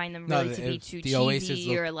didn't find them No, really to be too the Oasis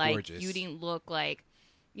cheesy or looked gorgeous. you didn't look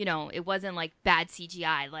it wasn't bad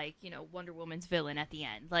CGI, Wonder Woman's villain at the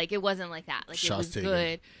end. It wasn't like that. It Shots was taken.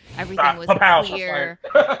 good. Everything was Pow, clear.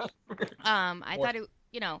 shots fired. I thought it,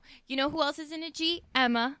 you know who else is in it?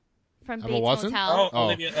 Emma from Emma Bates Watson? Motel. Oh,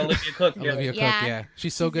 Olivia Cook. Yeah. Olivia Cook, Yeah. yeah,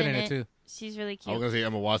 she's so She's good in in it it. too. She's really I was cute. gonna say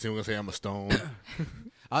Emma Watson. I was gonna say Emma Stone.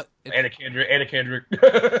 Anna Kendrick.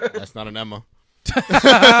 That's not an Emma.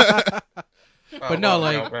 But no,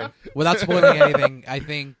 man. without spoiling anything, I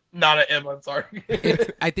think Not an Emma. I'm sorry.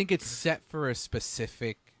 I think it's set for a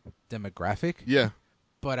specific demographic. Yeah.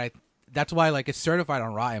 But that's why it's certified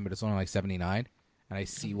on Rotten, but it's only 79, and I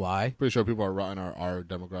see why. Pretty sure people are rotten our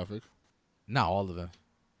demographic. Not all of them.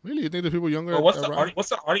 Really? You think the people younger Well, what's are the rotten? what's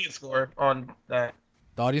the audience score on that?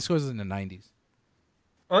 The audience scores is in the 90s.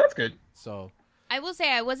 Oh, that's good. So I will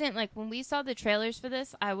say I wasn't when we saw the trailers for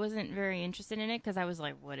this, I wasn't very interested in it because I was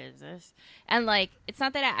like, what is this? And it's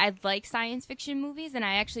not that I like science fiction movies, and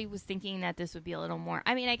I actually was thinking that this would be a little more.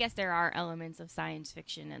 I mean, I guess there are elements of science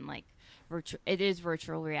fiction and it is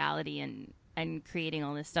virtual reality and creating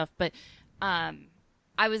all this stuff, but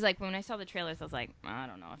I was when I saw the trailers, I was like, I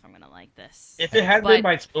don't know if I'm gonna like this. If it had But- been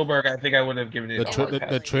by Spielberg, I think I would have given it.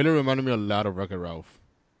 The trailer reminded me a lot of Wreck-It Ralph.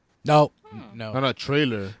 no. Not a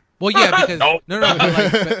trailer. Well, yeah, because Nope. no,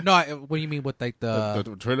 but no. What do you mean with the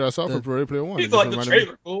The trailer I saw the- for Ready Player One. He's It just like the reminded me-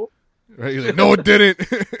 trailer, fool. Right? He's like, no, it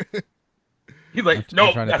didn't. He's like, I'm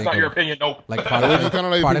nope, trying to that's think not your of- opinion. Nope. like It was product, kinda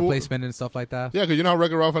like product people- placement and stuff like that? Yeah, because you know how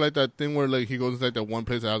Wreck-It Ralph had that thing where he goes to that one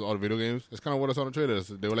place that has all the video games. It's kind of what I saw in the trailers.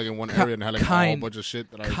 They were in one area and had a whole kind- bunch of shit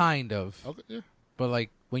that I. Kind of. Okay, yeah. But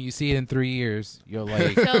when you see it in 3 years, you're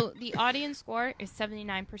like, So the audience score is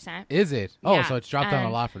 79%. is it? Oh, Yeah, so it's dropped down a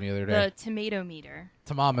and lot from the other day. The tomato meter,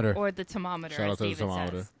 Thermometer. or the thermometer, Shout out as to the David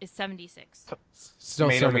thermometer. says, is 76. Still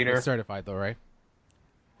Tomato meter. certified though, right?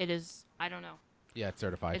 It is. I don't know. Yeah, it's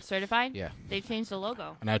certified. It's certified. Yeah. They've changed the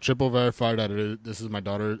logo. And I triple verified that this is my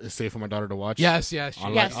daughter. It's safe for my daughter to watch. Yes. Yes,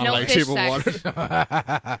 Unlike, no unlike fish Shape of sex.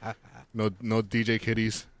 Water. No DJ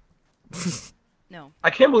kitties. No. I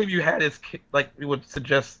can't believe you had his you would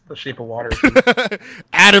suggest The Shape of Water.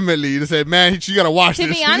 Adamantly, they said, "Man, she gotta watch To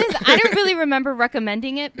this." be honest, I don't really remember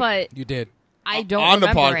recommending it, but You did. I don't On the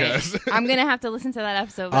remember podcast. it. I'm gonna have to listen to that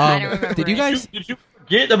episode, but I don't remember. did you it. guys? Did you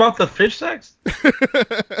forget about the fish sex?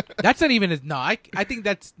 That's not even as no. I think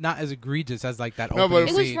that's not as egregious as that. No, opening but-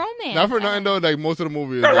 It was scene. romance. Not for I nothing don't though. Most of the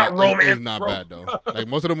movie is, Not like, romance, is not bro. bad though.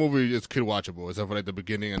 Most of the movie is kid watchable, except for the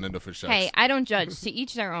beginning and then the fish sex. Hey, I don't judge. To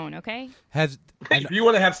each their own. Okay. Has If you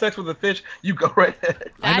want to have sex with a fish, you go right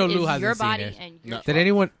ahead. I know That Lou is hasn't your seen body it. and No. your did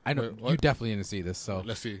anyone? I know Wait, what? you definitely didn't see this. So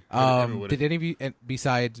Let's see. Hit me with did it. any of you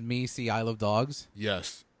besides me see I Love Dogs?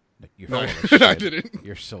 Yes. You're No, full of shit. I didn't.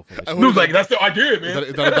 You're so full of I shit. would- Lou's like, that's the idea, Is man.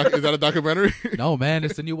 is that a documentary? No, man,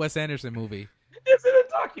 it's the new Wes Anderson movie. It's in a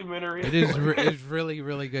documentary. It is. It's really,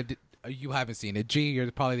 really good. You haven't seen it. G,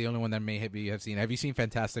 you're probably the only one that may have seen. Have you seen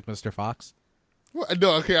Fantastic Mr. Fox? What?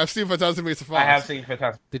 No, okay, I've seen Fantastic Mr. Fox. I have seen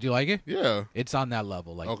Fantastic. Did you like it? Yeah. It's on that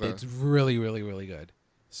level. Okay. It's really, really, really good.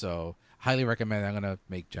 So highly recommend. I'm gonna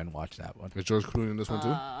make Jen watch that one. Is George Clooney in this one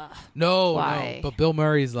too? No, Why? no. But Bill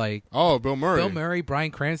Murray's Oh, Bill Murray. Bill Murray,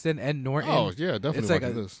 Bryan Cranston, Ed Norton. Oh, yeah, definitely It's like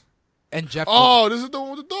watching a- this. And Jeff. Oh, this is the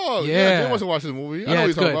one with the dog. Yeah. Jay wants to watch this movie. I know yeah, what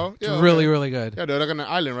it's you're good. talking about. It's Yeah, really, okay. really good. Yeah, they're like on an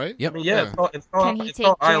island, right? Yep. I mean, yeah, Yeah. it's called Can he it's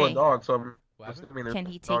called take Island Jay? Dog. So What happened? I mean, there's Can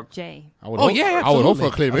he take dogs. Jay? I would Oh hope, yeah, I would hope for a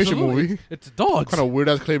absolutely. claymation Absolutely. movie. It's dogs. Kind of weird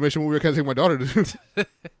ass claymation movie I can't take my daughter to.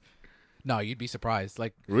 No, you'd be surprised.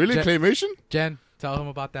 Like Really, Jen, claymation? Jen, tell him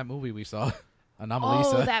about that movie we saw, Oh,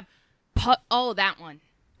 Anomalisa. that one.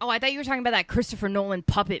 Oh, I thought you were talking about that Christopher Nolan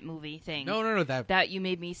puppet movie thing. No, that. That you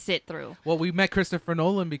made me sit through. Well, we met Christopher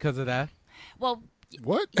Nolan because of that. Well,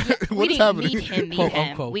 What? we What is didn't happening? meet Quote, him.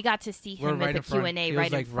 unquote. We got to see We're him right at the in front. Q&A He right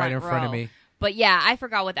was, like, in right in front of row. me. But yeah, I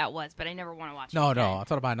forgot what that was, but I never want to watch it. No, again. I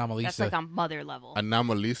thought about Anomalisa. That's like on mother level.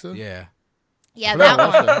 Anomalisa? Yeah, Yeah, I that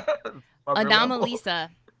forgot one. Mother level. Anomalisa.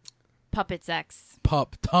 Puppet sex.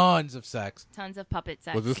 tons of sex. Tons of puppet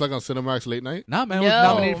sex. Was this like on Cinemax late night? Nah, man, it was No.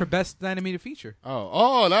 nominated for best animated feature.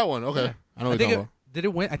 Oh, that one. Okay. Yeah. I know what I you're think talking did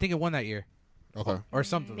it win? I think it won that year about. Okay. or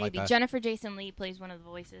something like Maybe. that. Jennifer Jason Leigh plays one of the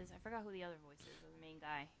voices. I forgot who the other voice is of the main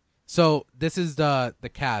guy. So this is the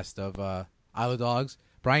cast of Isle of Dogs: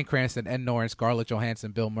 Bryan Cranston, Ed Norton, Scarlett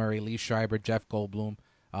Johansson, Bill Murray, Lee Schreiber, Jeff Goldblum,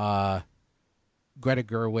 Greta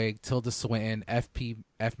Gerwig, Tilda Swinton, F.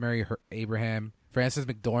 Mary Abraham, Frances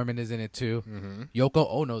McDormand is in it too. Mm-hmm. Yoko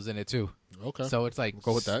Ono's in it too. Okay. So it's like We'll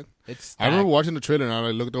go with that. It's I remember watching the trailer and I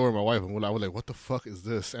like, looked over at my wife and I was like, "What the fuck is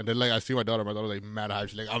this?" And then like I see my daughter. My daughter was like mad hype.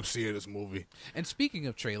 She's like, "I'm seeing this movie." And speaking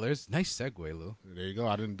of trailers, nice segue, Lou. There you go.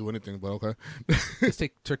 I didn't do anything, but okay. Let's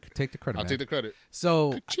take the credit. I'll man. take the credit.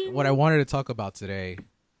 So Ka-ching. what I wanted to talk about today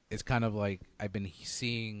is kind of like I've been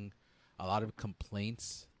seeing a lot of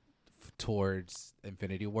complaints towards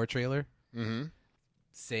Infinity War trailer Mm-hmm.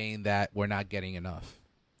 saying that we're not getting enough.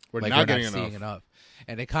 We're Like, not getting seeing enough. enough.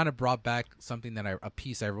 And it kind of brought back something that a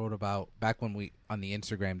piece I wrote about back when we on the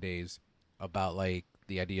Instagram days about like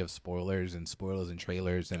the idea of spoilers and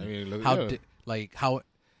trailers and I mean, look- how yeah.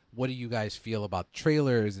 what do you guys feel about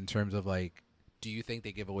trailers in terms of like, do you think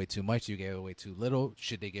they give away too much? Do you give away too little?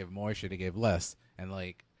 Should they give more? Should they give less? And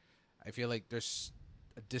like, I feel like there's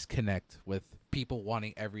a disconnect with people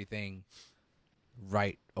wanting everything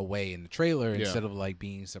right away in the trailer Yeah. instead of like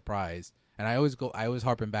being surprised. And I always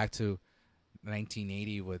harping back to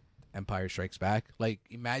 1980 with Empire Strikes Back. Like,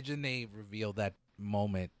 imagine they revealed that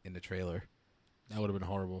moment in the trailer. That would have been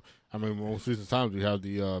horrible. I mean, most recent times we have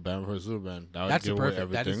the Batman vs Superman. That would That's give a away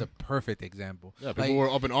perfect. That everything. is a perfect example. Yeah, people Like, were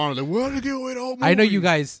up in arms. Like, we're gonna give away the whole movie. I know you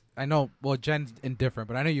guys. I know. Well, Jen's indifferent,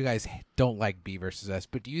 but I know you guys don't like B versus S.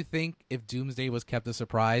 But do you think if Doomsday was kept a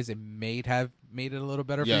surprise, it may have made it a little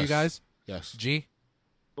better for you Yes. guys? Yes. G.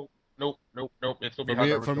 Nope. It's still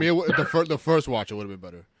For me, the first watch it would have been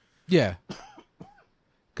better. Yeah.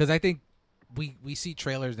 Because I think we see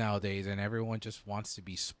trailers nowadays, and everyone just wants to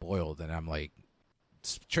be spoiled, and I'm like,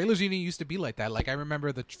 trailers didn't used to be like that. Like, I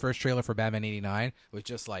remember the first trailer for Batman '89 was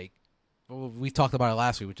just like, well, we talked about it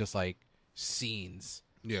last week, with just like scenes,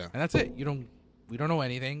 Yeah. and that's it. We don't know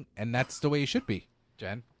anything, and that's the way it should be.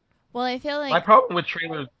 Jen. Well, I feel My like problem with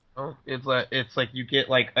trailers is that it's like you get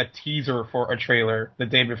like a teaser for a trailer the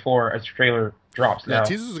day before a trailer drops. Yeah, now.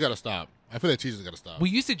 teasers got to stop. I feel like teasers got to stop. We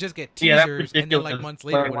used to just get Yeah, that's teasers, and then ridiculous. like months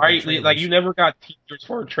later, Like, it would've why- been like trailers. you never got teasers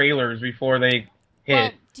for trailers before they hit.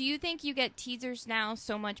 Well, do you think you get teasers now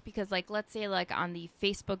so much because, like, let's say, like, on the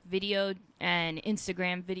Facebook video and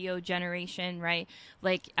Instagram video generation, right?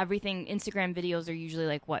 Like, everything, Instagram videos are usually,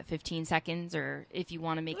 like, what, 15 seconds? Or if you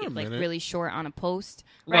want to make A it, like, minute. really short on a post.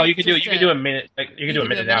 Well, right? you could do Just you could do a minute. Like, you could do a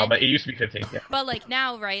minute now, minute? but it used to be 15. Yeah. But, like,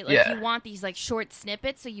 now, right, like, Yeah. you want these, like, short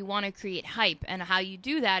snippets, so you want to create hype. And how you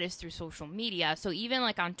do that is through social media. So even,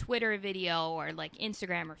 like, on Twitter video or, like,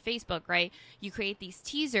 Instagram or Facebook, right, you create these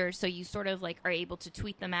teasers so you sort of, like, are able to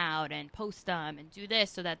tweet them out and post them and do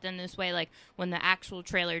this so that then this way, like, when the actual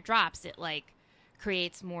trailer drops, it, like,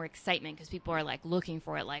 creates more excitement because people are, like, looking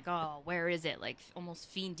for it, like, oh, where is it? Like, almost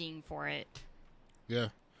fiending for it. Yeah.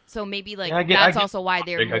 So maybe, like, Yeah, I that's get also why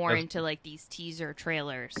they're because- more into, like, these teaser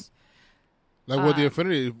trailers. Like with the Um,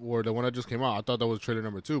 Infinity War, the one that just came out, I thought that was trailer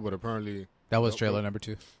number 2, but apparently, That was trailer number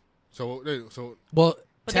 2. so Well,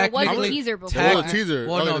 But there was a technically- teaser before. There was a teaser.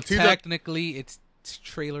 Well, Okay, no, the teaser- technically it's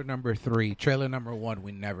trailer number 3. Trailer number 1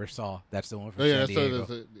 we never saw. That's the one from Oh, yeah, San that's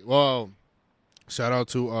Diego. well, shout out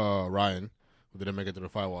to Ryan, who didn't make it to the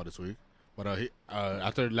firewall this week. But he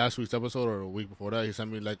after last week's episode or a week before that, he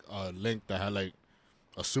sent me like a link that had like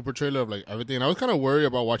a super trailer of like everything. And I was kind of worried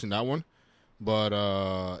about watching that one, but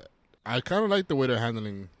I kind of like the way they're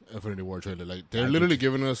handling Infinity War trailer. Like they're I do literally too.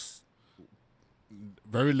 giving us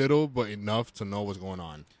very little, but enough to know what's going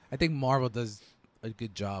on. I think Marvel does a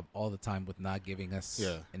good job all the time with not giving us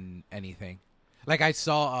Yeah. anything. Like I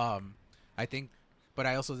saw, I think, but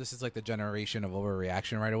I also this is like the generation of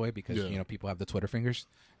overreaction right away because Yeah. you know people have the Twitter fingers,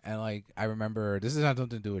 and like I remember this is not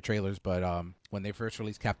something to do with trailers, but when they first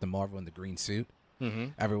released Captain Marvel in the green suit, Mm-hmm.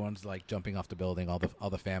 Everyone's like jumping off the building. All the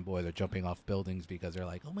fanboys are jumping off buildings because they're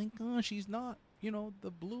like, oh my gosh, she's not,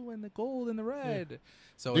 the blue and the gold and the red.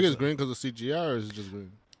 So I think it's green because of CGI, or is it just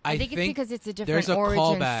green? I think it's because it's a different there's a origin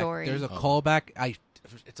callback. story. There's a callback.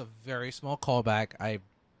 It's a very small callback.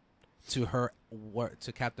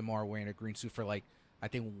 To Captain Marvel wearing a green suit for like I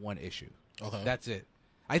think one issue. Okay. That's it.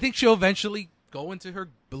 I think she'll eventually go into her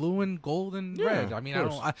blue and gold and red. I mean, I of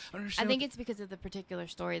don't course. understand. I think it's because of the particular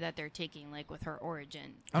story that they're taking, like with her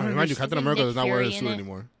origin. I don't Mind you, understand. Captain Isn't America Nick is not wearing a Fury suit in it?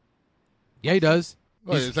 anymore. Yeah, he does.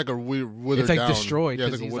 Oh, it's like a withered It's like down. destroyed. Yeah,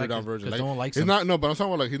 it's 'cause like a he's withered like- down version. 'cause Like, no one likes he's him. not. No, but I'm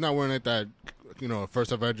talking about like he's not wearing like that.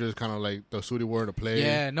 First Avengers kind of like the suit he wore to play.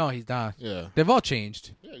 Yeah, no, he's not. Yeah. They've all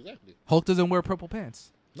changed. Yeah, exactly. Hulk doesn't wear purple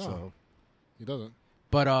pants. No. So, He doesn't.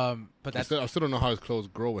 but I that's still don't know how his clothes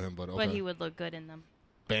grow with him, but okay. But he would look good in them.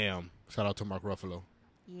 Bam! Shout out to Mark Ruffalo.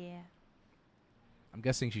 Yeah. I'm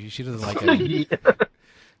guessing she doesn't like it.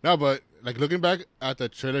 No, but like looking back at the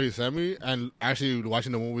trailer he sent me, and actually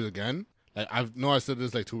watching the movies again, like I said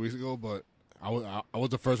this like 2 weeks ago, but I was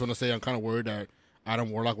the first one to say I'm kind of worried that Adam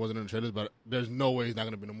Warlock wasn't in the trailers, but there's no way he's not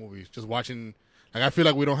going to be in the movies. Just watching, like I feel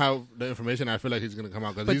like we don't have the information. I feel like he's going to come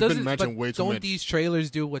out because he's been mentioned way too don't much. these trailers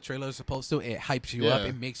do what trailers are supposed to? It hypes you up. Yeah.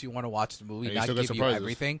 It makes you want to watch the movie, And you not still give get you surprises.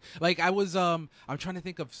 everything. Like I'm trying to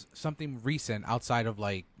think of something recent outside of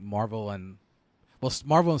like Marvel and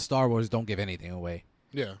Marvel and Star Wars don't give anything away.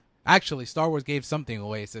 Yeah, Actually, Star Wars gave something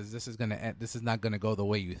away. It says this is not gonna go the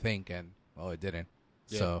way you think, and well, it didn't.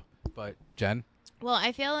 Yeah. So, but Jen, Well,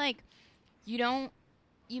 I feel like you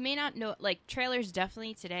may not know, like trailers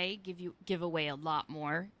definitely today give away a lot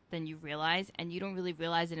more than you realize, and you don't really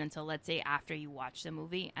realize it until, let's say, after you watch the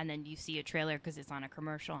movie and then you see a trailer because it's on a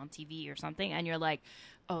commercial on TV or something, and you're like,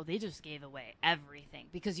 oh, they just gave away everything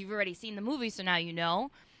because you've already seen the movie, so now you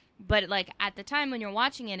know. But like at the time when you're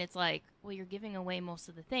watching it, it's like, well, you're giving away most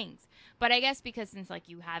of the things. But I guess because since like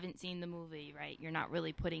you haven't seen the movie, right, you're not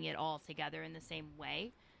really putting it all together in the same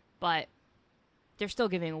way. But they're still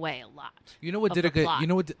giving away a lot. you know what of did the a good? plot. You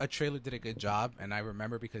know what a trailer did a good job, and I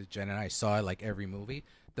remember because Jen and I saw it like every movie.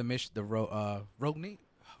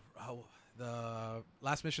 The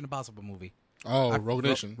last Mission Impossible movie. Rogue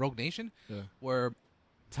Nation. Rogue Nation. Yeah. Where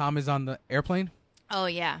Tom is on the airplane. Oh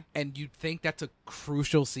yeah, And you'd think that's a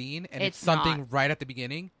crucial scene, and it's It's something not. right at the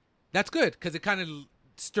beginning. That's good because it kind of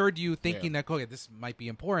stirred you thinking that okay, this might be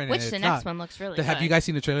important. which and the it's next not. one looks really good. Have you guys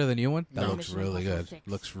seen the trailer of the new one? That No. looks Mission really Impossible good. 6.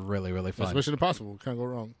 Looks really really It's fun. Mission Impossible. Can't go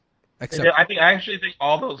wrong. Except I actually think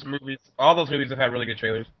all those movies have had really good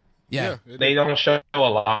trailers. yeah, They don't show a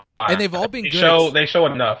lot, And they've all been they good. They show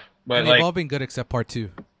enough, but and like they've all been good except part 2.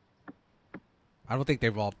 I don't think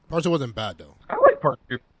they've all. Part 2 wasn't bad though. I like part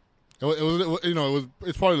 2.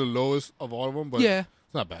 It's probably the lowest of all of them, but Yeah,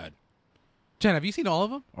 it's not bad. Jen, have you seen all of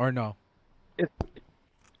them or no?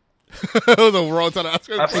 We're all trying to ask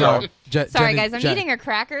her. That's question. Sorry guys, I'm eating a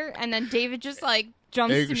cracker, and then David just like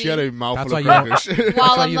jumps Hey, to she me had a mouthful of That's why crackers. while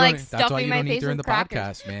That's why I'm you like don't- that's why stuffing you my don't eat face during with the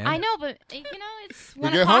crackers. podcast, man. I know, but it's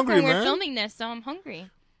 1 get o'clock hungry, when we're man. filming this, so I'm hungry.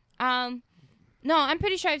 No, I'm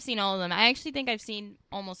pretty sure I've seen all of them. I actually think I've seen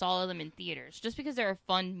almost all of them in theaters, just because they're a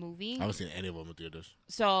fun movie. I haven't seen any of them in theaters.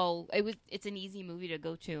 So it's an easy movie to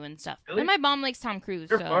go to and stuff. Really? And my mom likes Tom Cruise,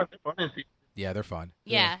 They're so fun. They're fun in theaters. Yeah, they're fun.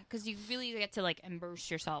 yeah, because you really get to like immerse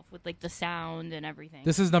yourself with like the sound and everything.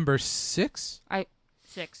 This is number 6.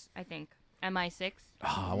 6, I think. Am I 6?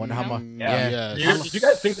 Oh, I wonder how much. Yeah. Yeah. Did you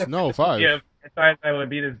guys think that? No, 5. Yeah, I would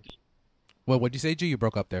be this. Well, what'd you say, G? You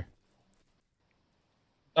broke up there.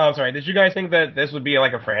 Oh, sorry. Did you guys think that this would be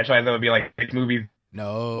like a franchise that would be like 6 movies?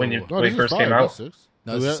 No. When you- No, When this it is first 5, came not out? 6.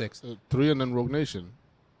 No, this is 6. 3 and then Rogue Nation.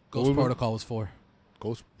 Ghost What was- Protocol was 4.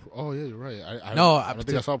 Oh yeah, you're right. I No, I don't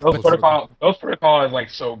think I saw Ghost Protocol is like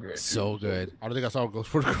so good. So good. I don't think I saw Ghost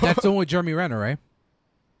Protocol. That's the one with Jeremy Renner, right?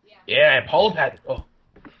 Yeah, and Paul had. Oh,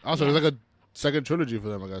 Also, there's like a second trilogy for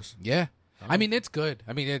them, I guess. Yeah. I mean, it's good.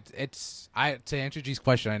 I mean, to answer G's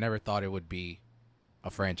question, I never thought it would be a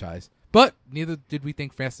franchise. But neither did we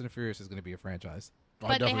think Fast and the Furious is going to be a franchise. I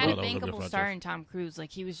But they definitely had a thought that was gonna be bankable franchise. star in Tom Cruise.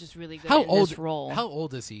 Like, he was just really good How in old? this role. How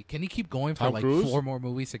old is he? Can he keep going for Tom like Cruise? 4 more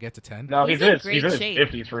movies to get to 10? no, He's he's in in great his shape.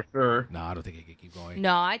 50s for sure. No, I don't think he can keep going.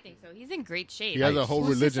 No, I think so. He's in great shape. He has a whole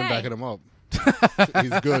Who's to religion say? backing him up.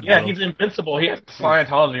 He's good. Yeah, bro. he's invincible. He has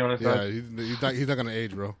Scientology on his Yeah, side. he's not gonna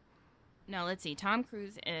age, bro. No, let's see. Tom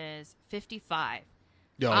Cruise is 55.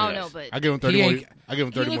 Yo, I don't yes. know, but I give him 30 He more. ain't- I give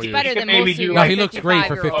him 30 he more looks years. better He than can maybe most do, of No, like, he looks great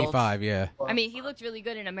for 55-year-olds. 55, yeah. I mean, he looked really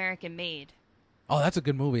good in American Made. Oh, that's a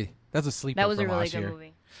good movie. That's a sleeper That was from a really last good year.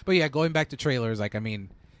 movie. But yeah, going back to trailers, like, I mean,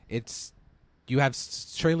 it's... You have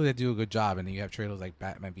trailers that do a good job, and then you have trailers like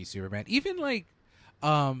Batman v Superman. Even, like,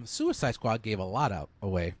 Suicide Squad gave a lot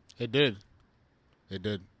away. It did. It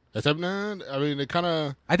did. Except, nah, I mean, they kind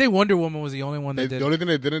of. I think Wonder Woman was the only one that did. The only thing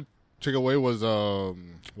they didn't take away was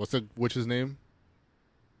what's the witch's name?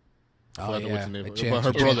 I Oh forgot the yeah, witch's name. Enchant- But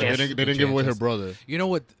her brother. They Enchantress. didn't give away her Enchantress. brother. You know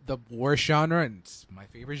what? The worst genre, and it's my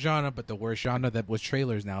favorite genre, but the worst genre that was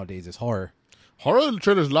trailers nowadays is horror. Horror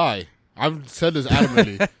trailers lie. I've said this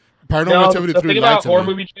adamantly. Paranormal No, Activity the 3 thing lied about to horror me.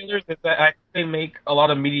 movie trailers is that they make a lot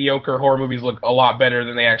of mediocre horror movies look a lot better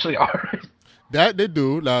than they actually are. That they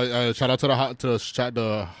do. Like, shout out to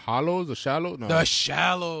the Hollows, the Shallow. No, The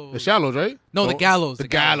Shallow. the Shallows, right? No, the Gallows. The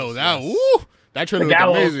Gallows. That yes. woo, that trailer The was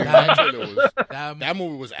Gallows. amazing. That trailer was. That, That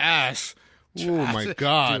movie was ass. Oh my ass-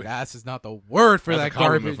 god. Dude, ass is not the word for That's a that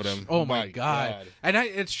compliment garbage. for them. Oh my My god. God. And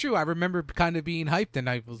it's true. I remember kind of being hyped, and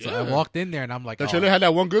I Yeah. walked in there, and I'm like, The oh. trailer had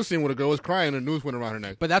that one good scene where the girl was crying and the noose went around her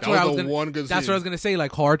neck. But that's that what I was was the gonna. one good That's scene. what I was gonna say.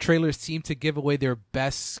 Like horror trailers seem to give away their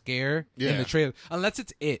best scare in Yeah. the trailer, unless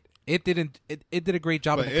it's it. It didn't. It did a great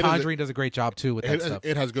job, But and it The is- Conjuring does a great job too with that It, stuff.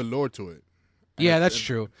 it has good lore to it. Yeah, And that's it-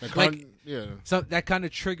 true. the Like, yeah. so that kind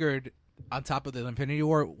of triggered on top of the Infinity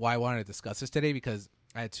War why I wanted to discuss this today, because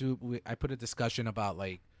I put a discussion about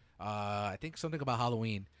like I think something about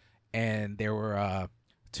Halloween, and there were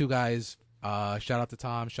two guys. Shout out to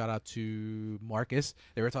Tom. Shout out to Marcus.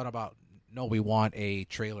 They were talking about no, we want a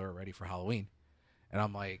trailer already for Halloween, and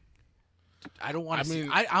I'm like, I don't want to. I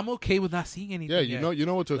mean- I'm okay with not seeing anything. Yeah, yet. you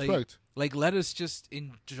know what to Like, expect. Like, let us just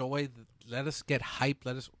enjoy. Let us get hype.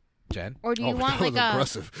 Let us, Jen. Or do you want that was like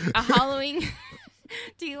aggressive. a Halloween?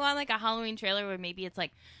 Do you want like a Halloween trailer where maybe it's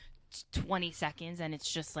like 20 seconds and it's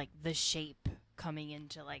just like the shape coming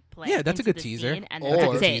into like play? Yeah, that's a into good the teaser. scene, and Or- that's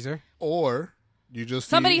That's a it. Teaser. Or you just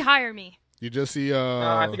Somebody see, hire me. you just see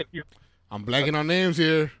I think if you I'm blanking on names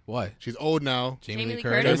here. What? She's old now. Jamie Jamie Lee Lee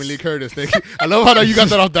Curtis. Jamie Lee Curtis. Thank you. I love how you got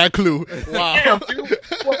that off that clue. Wow. Damn, dude.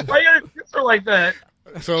 Why you gotta kiss her like that?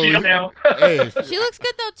 So Chill now. hey, She looks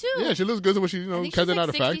good though too. yeah, she looks good. So she, I think kept she's it out like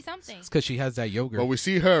of 60 fact. something. It's because she has that yogurt. But we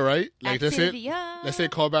see her right. Like let's Activia. say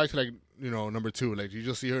call back to like number 2. Like you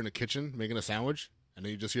just see her in the kitchen making a sandwich, and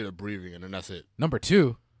then you just hear her breathing, and then that's it. Number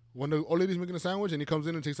 2. When the old lady's making a sandwich, and he comes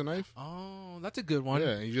in and takes a knife. Oh, that's a good one. Yeah,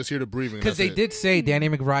 and you just hear the breathing. Because Because they did say, Danny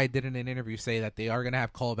McBride did in an interview say that they are going to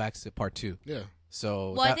have callbacks to part 2. Yeah.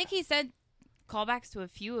 So, Well, I think he said callbacks to a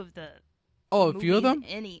few of the. a few of them?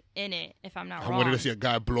 movies in it, if I'm not I wrong. wanted to see a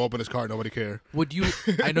guy blow up in his car. Nobody care. Would you?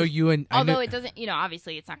 I know you and Although it doesn't,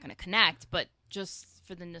 obviously it's not going to connect, but just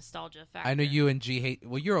for the nostalgia factor. I know you and G hate.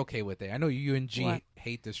 Well, you're okay with it. I know you and G What?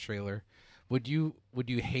 hate this trailer. Would you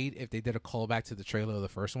hate if they did a callback to the trailer of the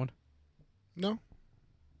first one? No.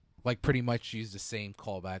 Like pretty much use the same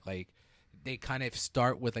callback. Like they kind of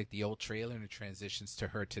start with like the old trailer and it transitions to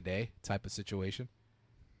her today type of situation.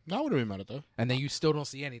 No, I wouldn't be mad at that. And then you still don't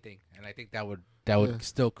see anything. And I think that would Yeah.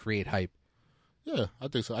 still create hype. Yeah, I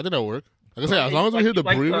think so. I think that'll work. Like I say, as long as we hear the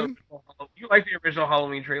breathing, You like the original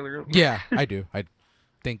Halloween trailer? Yeah, I do. I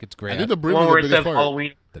think it's great. I think the The breathing one is where the it biggest says part.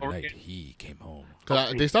 Halloween. the night he came home.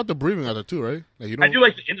 'Cause they stopped the breathing after 2, right? Like you I don't. do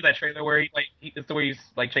like the end of that trailer where it's the way he's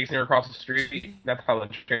like chasing her across the street. That's how the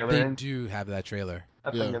trailer They ends. do have that trailer.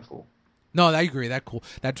 That's Yeah. that's cool. No, I agree. That's cool.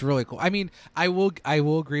 That's really cool. I mean, I will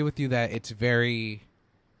agree with you that it's very.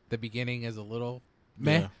 The beginning is a little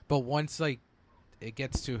meh, Yeah. but once like it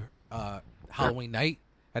gets to Halloween night,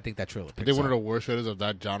 I think that trailer. I think picks one of up. the worst trailers of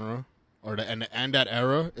that genre, or and that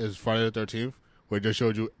era, is Friday the 13th, where it just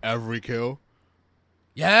showed you every kill.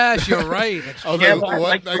 Yes, you're right. That's I was Yeah, like, but I what?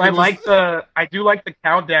 like, Like, I it like just- the. I do like the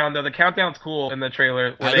countdown though. The countdown's cool in the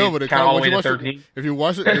trailer. Where I know, but they it count kind all of the way once to you watch 13. it, if you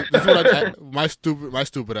watch it, this is what my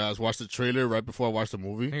stupid ass watched the trailer right before I watched the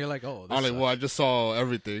movie. and you're like, oh, this I'm like, sucks. well, I just saw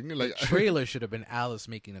everything. Like Trailer should have been Alice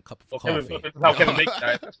making a cup of Well, coffee. this is how Kevin Bacon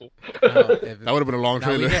died. That's cool. If- that would have been a long now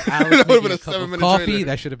we trailer. get that Alice would have making been a a cup of 7-minute coffee. trailer.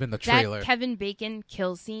 That should have been the trailer. That Kevin Bacon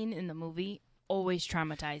kill scene in the movie always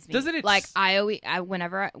traumatized me. Doesn't it Like s-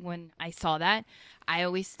 when I saw that, I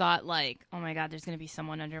always thought like, oh my god, there's gonna be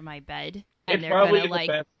someone under my bed, and It's they're probably gonna the like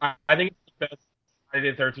best. I think it's the best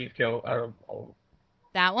Friday the 13th kill out of all.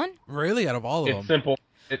 that one. Really, out of all of It's them. simple.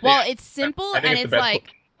 Well, it's simple I think and the it's best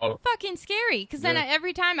like one. fucking scary. Because then Yeah.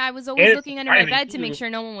 every time I was always It's looking under my surprising, bed to make too. sure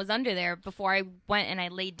no one was under there before I went and I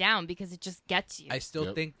laid down because it just gets you. I still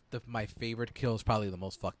Yep. think my favorite kill is probably the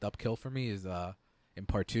most fucked up kill for me is in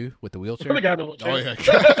part 2 with the The wheelchair. guy in the Oh wheelchair.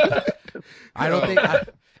 yeah. I don't think.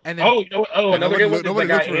 And then, Oh, you know, another nobody good one is the looks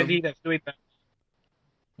guy for him. Andy that's doing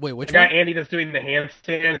wait, which the guy one? Andy that's doing the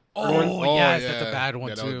handstand. Oh, yes, that's a bad one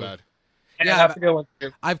yeah, that too. was bad. yeah, yeah, that's but- a good one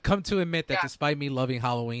too. I've come to admit that Yeah. despite me loving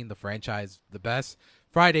Halloween, the franchise, the best,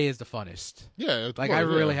 Friday is the funnest. Yeah, of Like course, I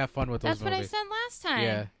really yeah. have fun with those That's what I movies. said last time.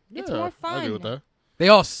 Yeah. It's Yeah, more I fun. agree with that. They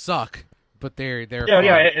all suck, but they're Yeah, fun. yeah, Yeah,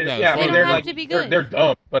 yeah. I they mean, don't they're have like to be they're, good. they're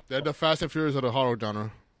dumb, but They're the Fast and Furious of the horror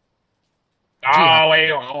genre. Oh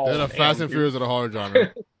wait, oh, They're the damn, Fast and dude. Furious of the horror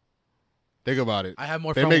genre. Think about it. I have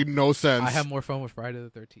more They fun. make no sense. I have more fun with Friday the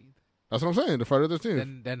 13th. That's what I'm saying. The Friday the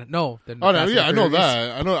 13th. Than Oh, Fast no, and yeah, I know Furious.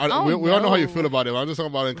 that. I know. Oh, we all know how you no. feel about it. But I'm just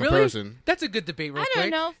talking about it in Really? comparison. That's a good debate, real I quick. don't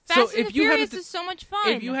know. So Fast and if you had Furious to, is so much fun.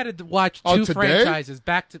 if you had to watch Oh, two today? franchises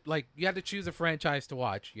back to like you had to choose a franchise to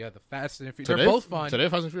watch. You had the Fast and Furious. Today, They're both fun. Today,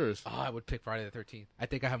 Fast and Furious. Oh, I would pick Friday the 13th. I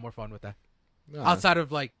think I have more fun with that. Nah. Outside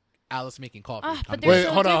of like Alice making coffee. But I'm they're Wait,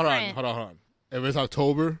 so hold on. different. Hold on. If it's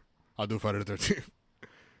October, I'll do Friday the 13th.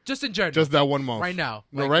 just in general. Just that 1 month. right now.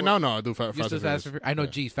 No, Like, right we're- now, no. I'll do Fast you and still Furious. Fast and Furious? I know, Yeah.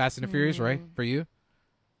 geez, Fast and the Furious, right? For you?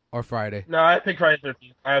 Or Friday? No, I pick Friday the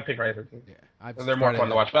 13th. I would pick Friday the 13th. Yeah. They're more fun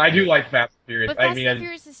to watch. But I do like Fast and Furious. But I Fast mean, and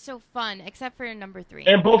Furious is so fun, except for number 3.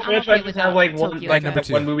 and both I'm okay franchises without have like one, Tokyo like Drift.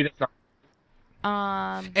 that one movie that's not.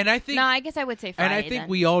 And I think No, I guess I would say Friday. and I think then.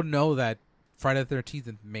 we all know that Friday the 13th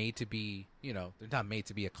is made to be, they're not made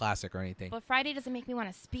to be a classic or anything. But Friday doesn't make me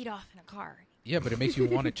want to speed off in a car. Yeah, but it makes you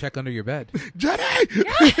want to check under your bed.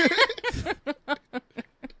 Jedi!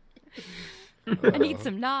 I need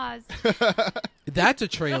some Nas. That's a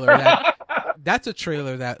trailer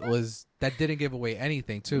that didn't give away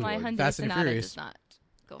anything too. My Like Hyundai Fast and Sonata Furious. does not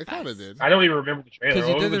go It fast. kind of did. I don't even remember the trailer. 'Cause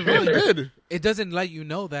it What was the didn't really- trailer? It did. It doesn't let you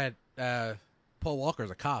know that Paul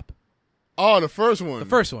Walker's a cop. Oh, the first one. The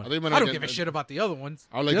first one. I, think I don't give a shit about the other ones.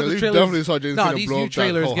 I like The that. other You trailers- definitely saw James No, Cena these blow new up that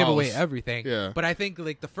trailers whole give away house. everything. Yeah. But I think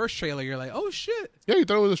like the first trailer, you're like, oh shit, Yeah, you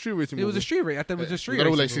thought it was a street racing movie. it was a street race. I thought it was a You street thought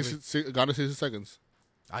it was racing like movie. Gone in 60 seconds.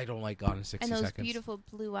 I don't like Gone in 60 And those seconds. beautiful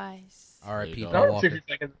blue eyes. R.I.P. There you go. Paul No, Walker. 60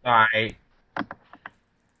 seconds. Alright.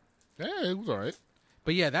 Yeah, it was alright.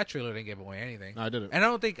 But yeah, that trailer didn't give away anything. No, I didn't. And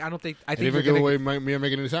I think I you're didn't even give gonna- away me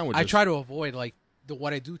making any sandwiches. I try to avoid like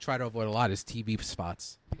what I do try to avoid a lot is TV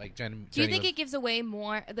spots. Like Do you think it gives away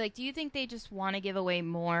more? Like, do you think they just want to give away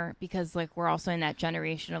more because, like, we're also in that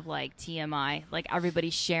generation of like TMI, like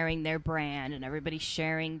everybody's sharing their brand and everybody's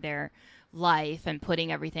sharing their life and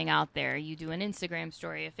putting everything out there. You do an Instagram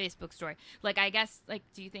story, a Facebook story. Like, I guess, like,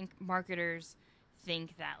 do you think marketers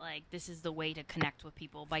think that like this is the way to connect with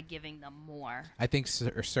people by giving them more? I think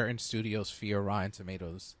certain studios fear Rotten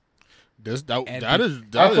Tomatoes. And That is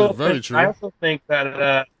Also very think- true. I also think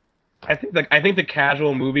that I think the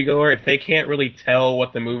casual moviegoer, if they can't really tell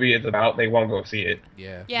what the movie is about, they won't go see it.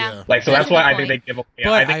 Yeah. Yeah. Like, so That's that's a why good I think they point. give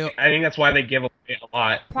away. But I think that's why they give away a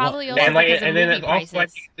lot. Probably Well, also And like, because of and then movie it's also I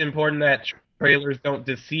prices. think it's important that trailers don't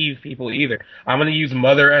deceive people either. I'm going to use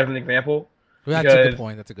Mother as an example. Well, that's a good Because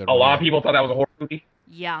point. That's a good A one. lot yeah. of people thought that was a horror movie.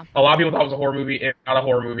 Yeah. A lot of people thought it was a horror movie. It's not a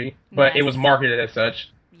horror movie, but it Yes. was marketed as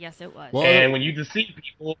such. Yes, it was. Well, And when you deceive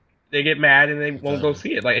people, they get mad and they won't go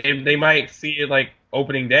see it. Like they might see it like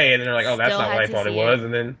opening day, and then they're like, "Oh, that's Still not what had I to thought it see was," it.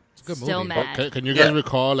 and then It's a good Still movie. mad. Can you guys Yeah.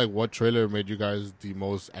 recall like what trailer made you guys the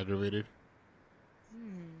most aggravated?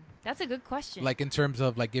 That's a good question. Like in terms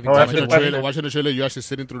of like giving Oh, that's someone a the- good question. Watching the trailer, you're actually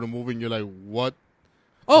sitting through the movie and you're like, what?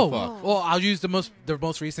 Oh, fuck? well, I'll use the most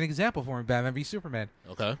recent example for him, Batman v Superman.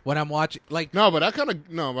 Okay. When I'm watching, like, No, but that kind of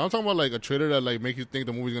no. But I'm talking about like a trailer that like make you think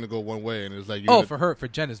the movie's gonna go one way, and it's like for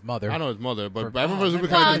Jenna's mother. I know his mother, but For- Batman oh, vs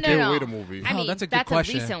Superman Well, kind of no, gave no. away the movie. I Oh, mean, that's a good a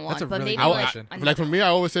question. recent one, That's a but really maybe good like, question. Like for me, I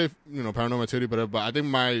always say Paranormal Activity, but I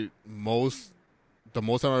think the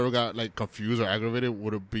most time I ever got like confused or aggravated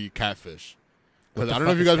would be Catfish. What Because the I don't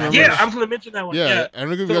know if fuck you is guys Catfish? remember. yeah, I was gonna mention that one. Yeah, I don't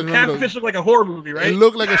know if you So guys remember. Catfish looked like a horror movie, right? It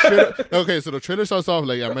looked like a shit. Okay, so the trailer starts off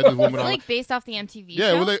like I met this woman. Is it on, like based off the MTV yeah,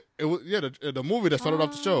 show? it was the movie that started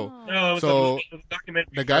off the show. Oh. No, it was So, it was a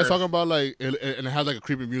documentary. The guy's first. talking about like, and it has like a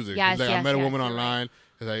creepy music. Yes, He's like, I yes, met a yes, woman you're online.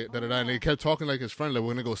 It's like da da da, and he kept talking like his friend, like we're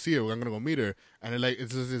gonna go see her, we're gonna go meet her, and it, like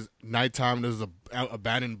it's just this nighttime. There's a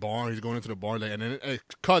abandoned barn. He's going into the barn, like, and then it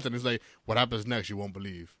cuts, and it's like, what happens next? You won't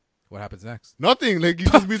believe. What happens next? Nothing. Like he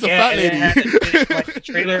just meets a fat and it had lady.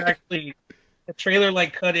 this, like, the trailer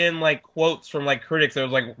like cut in like quotes from like critics. It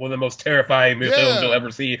was like one of the most terrifying films Yeah. you'll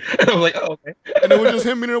ever see. And I was like, oh, okay. And it was just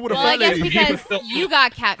him meeting her with a Well, I fat guess lady. because you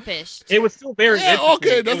got catfished. It was still very Yeah, interesting.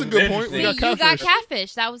 okay, It that's a was good point. See, We interesting. got you got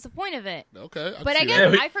catfished. That was the point of it. Okay, But I see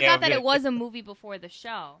guess that. I forgot that Yeah. it was a movie before the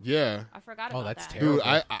show. Yeah. I forgot Oh, about that's that. terrible.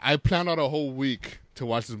 Dude, I planned out a whole week to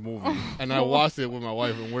watch this movie, and I watched it with my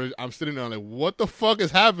wife, and I'm sitting there like, what the fuck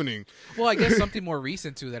is happening? Well, I guess something more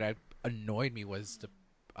recent too that annoyed me was the.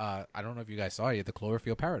 I don't know if you guys saw it, the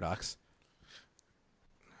Cloverfield Paradox.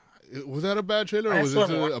 Was that a bad trailer, or I was saw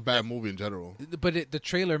it it. a bad movie in general? But the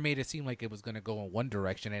trailer made it seem like it was going to go in one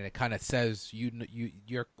direction, and it kind of says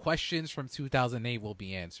your questions from 2008 will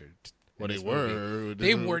be answered. Well, in they this movie. were.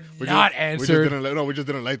 They were we not We answered. just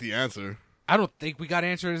didn't like the answer. I don't think we got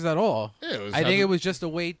answers at all. Yeah, it was I think it was just a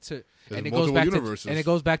way to, There's and it goes multiple back universes. to, and it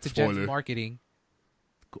goes back to Jen's Spoiler. marketing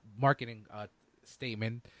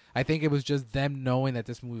statement. I think it was just them knowing that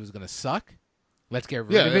this movie was gonna suck, Let's get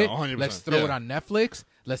rid Yeah, of yeah, it. 100%, Let's throw it yeah. on Netflix.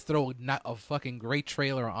 Let's throw not a fucking great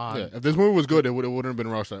trailer on. Yeah, if this movie was good, it wouldn't have been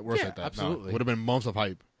worse Yeah, like that. absolutely. It would have been months of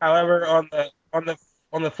hype. However, on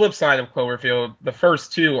the flip side of Cloverfield, the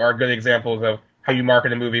first two are good examples of how you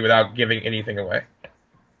market a movie without giving anything away.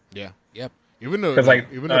 Yeah, Yep. even the Because like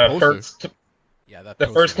even the poster. Yeah, that the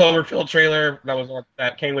poster. first Cloverfield trailer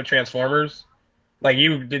that came with Transformers, like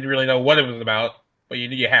you didn't really know what it was about, but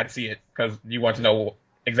you had to see it because you want to know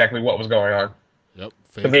exactly what was going on. Yep,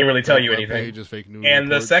 Because they didn't really tell fake you web anything. Pages, fake news And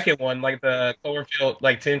the reports. second one, like the Cloverfield,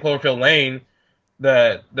 like 10 Cloverfield Lane,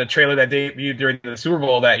 the trailer that debuted during the Super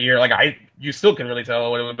Bowl that year, like you still couldn't really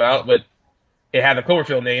tell what it was about, but it had the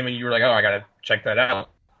Cloverfield name, and you were like, oh, I gotta check that out.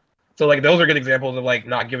 So like those are good examples of like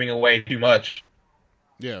not giving away too much.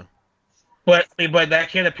 Yeah, But that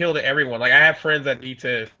can't appeal to everyone. Like I have friends that need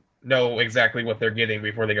to know exactly what they're getting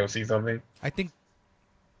before they go see something. I think.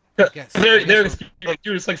 guess- They're I guess like,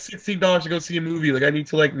 dude, it's like $16 to go see a movie. Like I need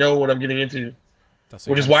to like know what I'm getting into. that's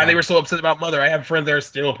Which is why they were so upset about Mother. I have friends that are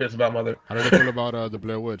still pissed about Mother. how did they feel about the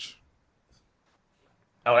Blair Witch?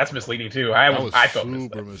 Oh, that's misleading too. That was I felt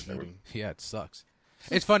super misleading. Yeah, it sucks.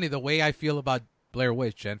 It's funny the way I feel about Blair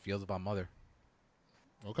Witch, Jen feels about Mother.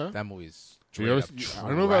 Okay. That movie's. Did you ever straight up I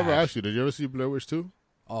don't know if I ever trash. asked you. Did you ever see Blair Witch 2?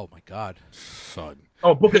 Oh my god, Son.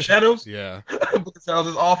 Oh, Book of Shadows. Yeah. Book of Shadows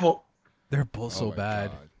is awful. they're both Oh so my bad.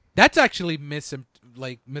 God. That's actually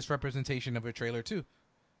misrepresentation of a trailer too.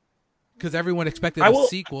 Because everyone expected I a will-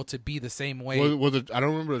 sequel to be the same way. Was it? I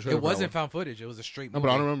don't remember the trailer. It for that wasn't one. found footage. It was a straight No, movie.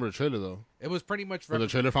 but I don't remember the trailer though. It was pretty much. Was the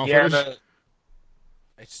trailer found Yeah, footage?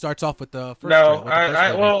 It starts off with the first. No, trailer, with the first I-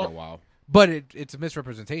 movie. well- Oh wow. But it's a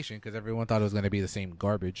misrepresentation because everyone thought it was going to be the same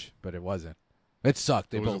garbage, but it wasn't. It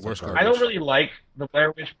sucked. They It was both the worst sucked. I don't really like the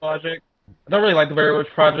Blair Witch Project. I don't really like the Blair Witch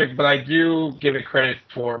Project, but I do give it credit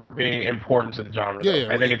for being important to the genre. Yeah, though.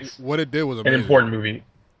 yeah. I think it's what it did was an amazing. important movie,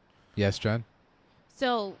 Yes, John.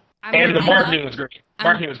 So I'm and the looking marketing up- was great. I'm-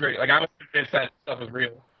 Marketing was great. Like I was convinced that stuff was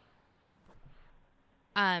real.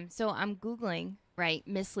 So I'm Googling, right,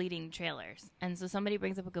 misleading trailers. And so somebody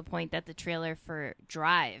brings up a good point that the trailer for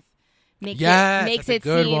Drive makes Yes, makes that's a it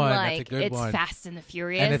good seem one. That's a like good it's one. Fast and the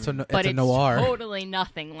Furious. And it's a but it's noir. totally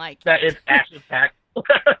nothing like That it's action packed.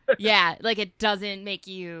 Yeah, like it doesn't make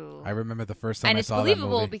you I remember the first time and I it's saw that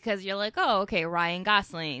believable movie. because you're like, oh, okay, Ryan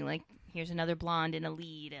Gosling, like here's another blonde in a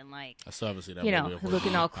lead and like I still haven't seen that You know, movie.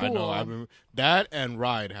 looking all I know. cool. I've been that and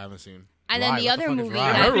Ride haven't seen. and then Ride, the what the other fuck is movie Ride?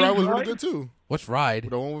 I that heard Ride was really Ride? good too. What's Ride?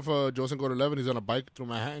 The one with Joseph Gordon-Levitt. He's on a bike through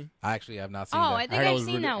Manhattan. I actually have not seen Oh, that. I think heard that I've was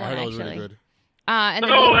seen really, that I one heard that was actually. really good. And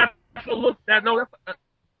then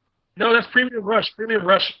No, that's Premium Rush. Premium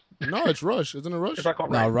Rush. No, it's Rush. Isn't it Rush? It's not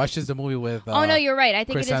called No, Ride. Rush is the movie with. oh no, you're right. I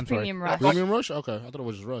think Chris it is Hemsworth. Premium Rush. Premium Rush? Okay, I thought it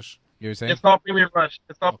was just Rush. You were saying? It's called Premium Rush.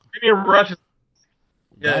 It's called Premium Rush. Got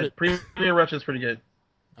Yeah, it. Premium Rush is pretty good.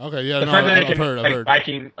 Okay, yeah, The no, fact that it I've can heard, I've like heard.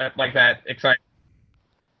 biking like that exciting.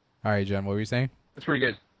 All right, Jen. What were you saying? It's pretty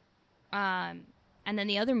good. And then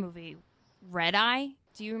the other movie, Red Eye.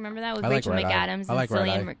 Do you remember that with I like Rachel Red Eye. McAdams I like and Red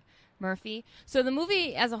Cillian Eye. Murphy? So the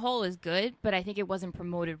movie as a whole is good, but I think it wasn't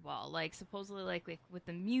promoted well. Like supposedly, like with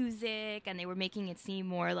the music, and they were making it seem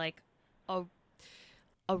more like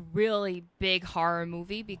a really big horror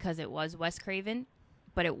movie because it was Wes Craven,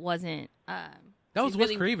 but it wasn't. That was it Wes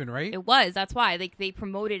really- Craven, right? It was. That's why they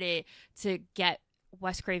promoted it to get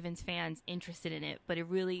Wes Craven's fans interested in it, but it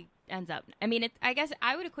really ends up. I mean, I guess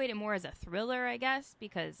I would equate it more as a thriller. I guess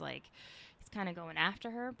because like it's kind of going after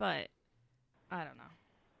her, but I don't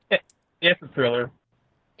know. Yeah, it's a thriller.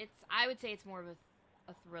 I would say it's more of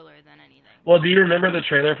a thriller than anything. Well, do you remember the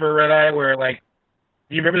trailer for Red Eye where like,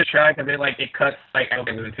 do you remember the trailer because it cuts like I don't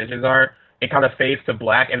think the intentions are. It kind of fades to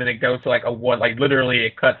black and then it goes to like a one like literally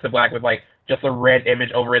it cuts to black with like just a red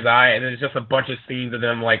image over his eye and then it's just a bunch of scenes of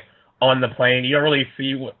them like on the plane. You don't really see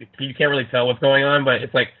you can't really tell what's going on, but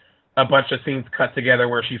it's like a bunch of scenes cut together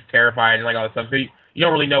where she's terrified and like all this stuff. So you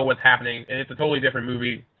don't really know what's happening, and it's a totally different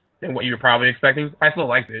movie than what you were probably expecting. I still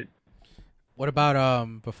liked it. What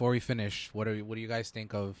about before we finish? What do you guys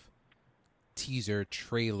think of teaser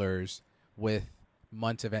trailers with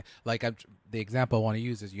months of like the example I want to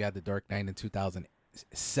use is you had The Dark Knight in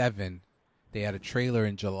 2007. They had a trailer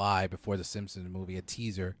in July before the Simpsons movie, a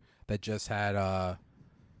teaser that just had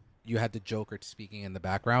you had the Joker speaking in the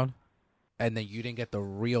background, and then you didn't get the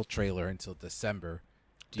real trailer until December.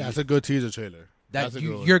 That's a good teaser trailer. That That's a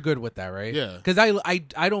good one. you're good with that, right? Yeah. Because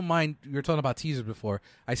I don't mind. You were talking about teasers before.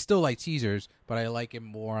 I still like teasers, but I like it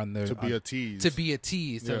more on the to be a tease. to be a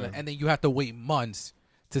tease, Yeah. and then you have to wait months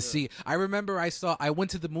to see. I remember I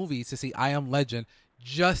went to the movies to see I Am Legend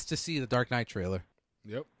just to see the Dark Knight trailer,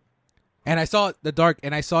 Yep. and I saw it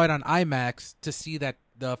on IMAX to see that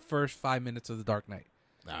the first 5 minutes of the Dark Knight.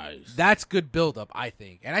 Nice. That's good build up, I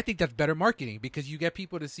think. And I think that's better marketing because you get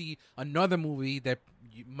people to see another movie that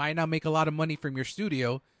you might not make a lot of money from your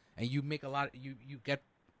studio, and you make you get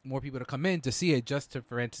more people to come in to see it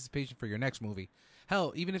for anticipation for your next movie.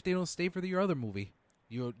 Hell, even if they don't stay for your other movie,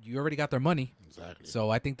 you already got their money. Exactly. So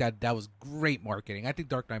I think that was great marketing. I think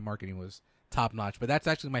Dark Knight marketing was top notch, but that's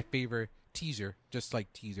actually my favorite teaser, just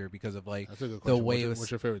like teaser because of like That's a good the question. way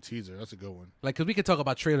What's your favorite teaser? That's a good one. like, because we could talk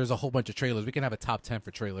about trailers, a whole bunch of trailers. We can have a top 10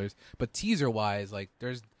 for trailers, but teaser wise, like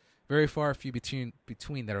there's very far few between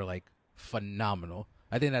that are like phenomenal.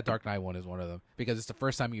 I think that Dark Knight one is one of them because it's the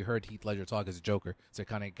first time you heard Heath Ledger talk as a Joker, so it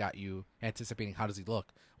kind of got you anticipating how does he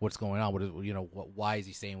look, what's going on, why is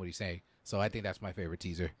he saying what he's saying. So I think that's my favorite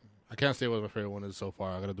teaser. I can't say what my favorite one is so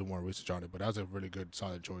far. I gotta do more research on it, but that's a really good,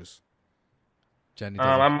 solid choice. Jenny,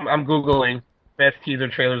 I'm googling best teaser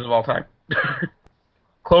trailers of all time.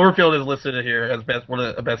 Cloverfield is listed here as one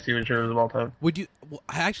of the best teaser trailers of all time.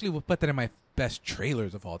 I actually would put that in my best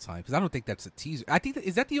trailers of all time because I don't think that's a teaser. I think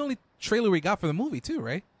is that the only trailer we got for the movie too,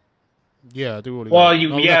 right? Yeah, I do. Well,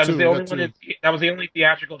 that was the only one. That was the only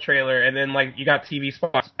theatrical trailer, and then like you got TV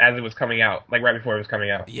spots as it was coming out, like right before it was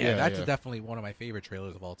coming out. Yeah, that's definitely one of my favorite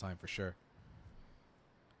trailers of all time for sure.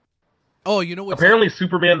 Oh, you know what? Apparently,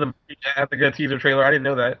 Superman has a good teaser trailer. I didn't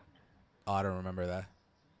know that. Oh, I don't remember that.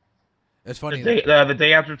 It's funny. The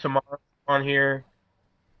day after tomorrow on here.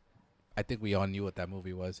 I think we all knew what that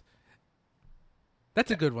movie was.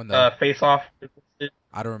 That's a good one though. Face Off.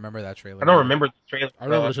 I don't remember that trailer. I don't remember the trailer. I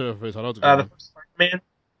remember the trailer for Face Off. The first Spider-Man.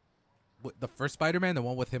 The first Spider-Man, the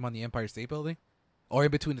one with him on the Empire State Building, or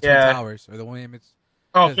in between the Yeah. Twin Towers, or the one in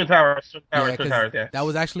between. Twin Towers. Twin Towers. Yeah. That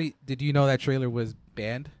was actually. Did you know that trailer was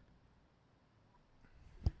banned?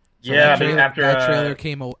 So Yeah, after that trailer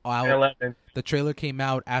came out. 9/11. The trailer came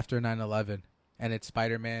out after 9/11, and it's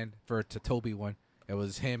Spider-Man for the Toby one. It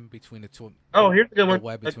was him between the two. Oh, here's a good the one.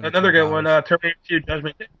 web between the Another Twin good one. Towers. Terminator 2: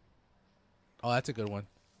 Judgment Day. Oh, that's a good one.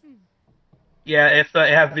 Yeah, it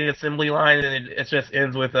has the assembly line, and it just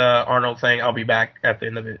ends with Arnold saying, "I'll be back" at the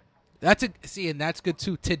end of it. And that's good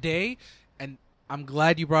too. Today, and I'm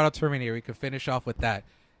glad you brought up Terminator. We could finish off with that.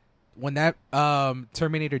 When that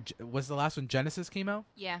Terminator was the last one, Genesis came out,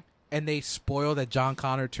 Yeah. and they spoiled that John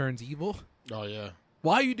Connor turns evil. Oh yeah.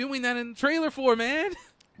 Why are you doing that in the trailer for, man?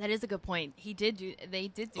 That is a good point. They did do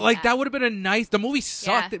Like that would have been a nice. The movie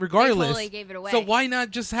sucked Yeah, regardless. They totally gave it away. So why not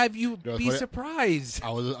just have you Yeah, be funny. surprised? I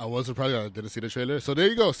was surprised I didn't see the trailer. So there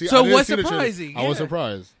you go. See, So I didn't what's see the trailer. surprising? I was Yeah.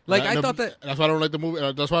 surprised. Like, I thought that- That's why I don't like the movie.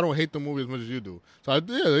 That's why I don't hate the movie as much as you do. So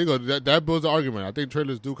there you go. That builds the argument. I think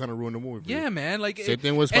trailers do kind of ruin the movie. For Yeah, you. man. Like Same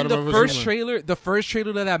thing with and Spider-Man the versus first Superman. the first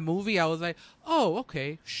trailer to that movie, I was like, oh,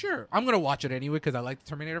 okay, sure, I'm gonna watch it anyway because I like the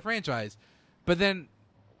Terminator franchise. But then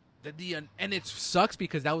and it sucks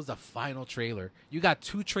because that was the final trailer. You got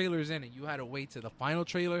 2 trailers in, and you had to wait to the final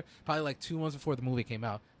trailer, probably like 2 months before the movie came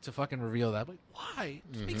out, to fucking reveal that. Like, why?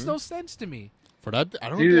 It makes no sense to me. For that, I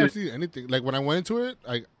don't Dude. think I've seen anything. Like when I went into it,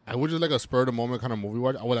 I was just like a spur of the moment kind of movie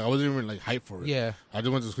watch. I wasn't even like hyped for it. Yeah. I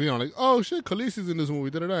just went to the screen. I'm like, oh shit, Khaleesi's in this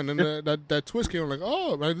movie. Da-da-da. And then that twist came. I'm like,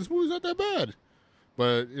 oh, man, this movie's not that bad.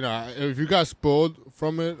 But if you got spoiled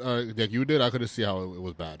from it, like you did, I could see how it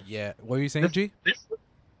was bad. Yeah. What were you saying, G?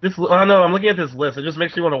 This I don't know. I'm looking at this list. It just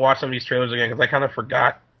makes me want to watch some of these trailers again because I kind of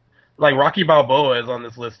forgot. Like Rocky Balboa is on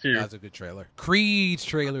this list too. That's a good trailer. Creed's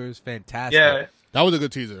trailer is fantastic. Yeah, That was a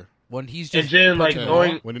good teaser. When he's and just Jen like punching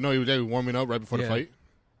going When he was there warming up right before the Yeah. fight.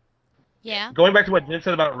 Yeah. going back to what Jen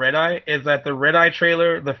said about Red Eye is that the Red Eye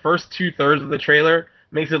trailer, the first 2/3 of the trailer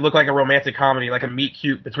makes it look like a romantic comedy, like a meet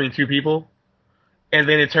cute between 2 people, and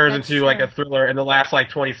then it turns That's into like a true. thriller in the last like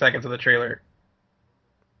 20 seconds of the trailer.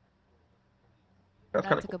 That's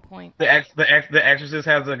kind That's of a good point. The Exorcist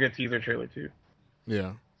has a good teaser trailer too.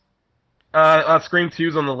 Yeah. Scream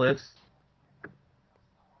 2's on the list.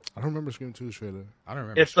 I don't remember Scream 2's trailer. I don't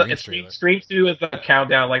remember It's Scream's trailer. Scream 2 is the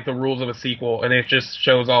countdown, like the rules of a sequel, and it just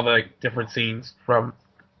shows all the different scenes from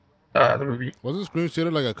the movie. Wasn't Scream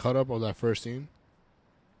trailer like a cut up of that first scene?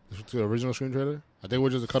 The original Scream trailer? I think it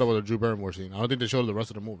was just a cut up of the Drew Barrymore scene. I don't think they showed the rest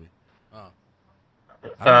of the movie. Oh.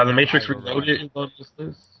 The Matrix I don't remember. Reloaded is on this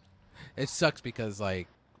list. It sucks because like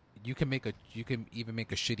you can even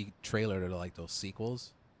make a shitty trailer to like those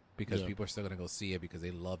sequels because Yeah. people are still gonna go see it because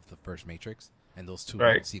they love the first Matrix and those 2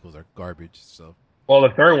 Right. sequels are garbage. So Well, the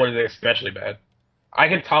third one is especially bad. I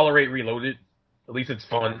can tolerate Reloaded. At least it's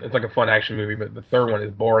fun. It's like a fun action movie, but the third one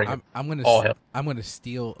is boring. I'm all hell. gonna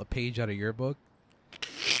steal a page out of your book.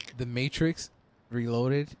 The Matrix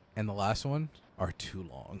Reloaded and the last one are too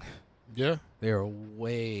long. Yeah. They are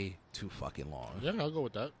way too fucking long. Yeah, I'll go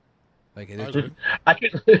with that. Like I it, agree.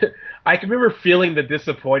 I can remember feeling the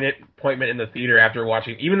disappointment in the theater after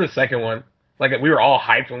watching even the second one. Like we were all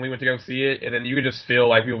hyped when we went to go see it, and then you could just feel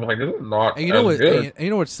like people were like, "This is not And you know as what? good." And you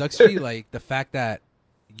know what sucks, G? Like the fact that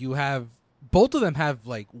you have both of them have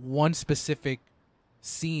like one specific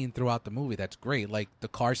scene throughout the movie that's great, like the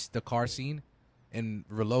car scene in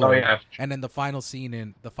Reloaded, Oh yeah. and then the final scene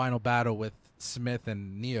in the final battle with Smith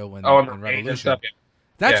and Neo in, Oh, in and the Revolution. stuff. Yeah.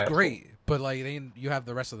 That's Yeah, great, but like then you have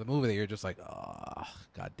the rest of the movie that you're just like, oh,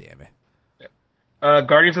 god damn it.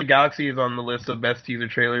 Guardians of the Galaxy is on the list of best teaser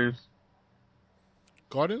trailers.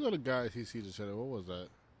 Guardians of the Galaxy teaser trailer. What was that?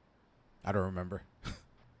 I don't remember.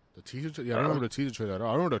 The teaser trailer? Yeah, I don't remember the teaser trailer at all.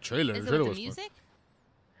 I remember the trailer. Is The it trailer with was the fun. music?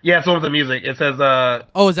 Yeah, it's one with the music. It says,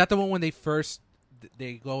 Oh, is that the one when they first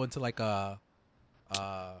they go into like a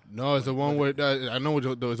No, it's the one where I know it's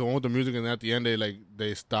the one with the music, and at the end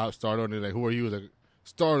they start Star-Lord, and they're like, "Who are you?" Like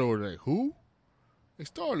Star-Lord, like who? Like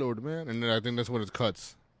Star-Lord, man. And then I think that's when it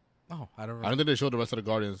cuts. oh, I don't I don't remember. think they showed the rest of the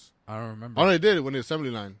Guardians. I don't remember. Oh, they did when the assembly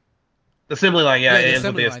line. the assembly line. Yeah, the it ends with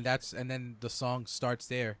assembly this. line. That's and then the song starts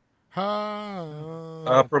there.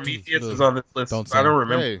 Prometheus is on this list. Don't I don't sing.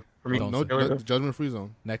 remember. Hey, Prometheus no, trailer. judgment free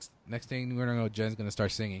zone. Next thing we're gonna go, Jen's gonna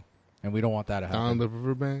start singing, and we don't want that to happen. Down the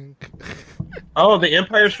riverbank. Oh, The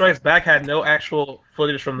Empire Strikes Back had no actual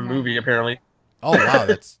footage from the movie. Apparently, Oh wow,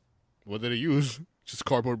 that's What did it use? Just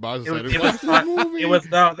cardboard boxes. it was, Like, it "Watch was, this not- movie." it was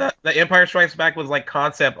no. The Empire Strikes Back was like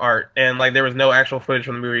concept art, and like there was no actual footage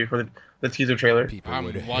from the movie for the teaser trailer. people I'm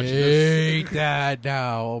would watching hate that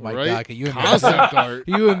now. Oh my Right? god, can you imagine? Concept art.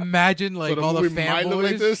 Can you imagine like So all the movie might look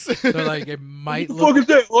fanboys? like this. They're like, it might What the fuck look. is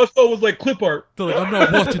that? All I saw was like clip art. They're like, I'm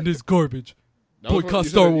not watching this garbage. That was Boycott what- you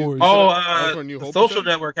Star said- you- Wars. you said Oh, that was for New the Hope, Social you said?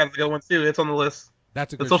 Network has a good one too. It's on the list.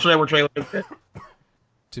 That's a The good. Social Network trailer.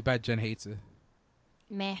 Too bad Jen hates it.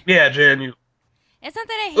 Meh. Yeah, Jen. You. It's not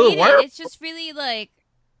that I Ooh, hate why it. are- It's just really like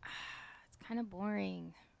it's kind of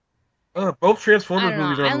boring. Both I Transformers don't know.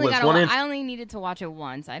 movies are I on the only list. One and I only needed to watch it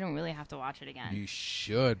once. I don't really have to watch it again. You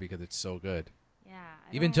should because it's so good. Yeah.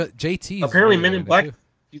 I Even don't- JT. 's apparently really Men in good Black.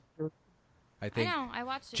 too. I I think know. I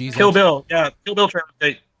watched it. Jesus. Kill Bill. Yeah, Kill Bill trailer.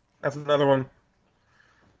 That's another one.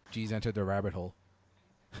 G's entered the rabbit hole.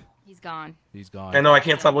 He's gone. He's gone. I know I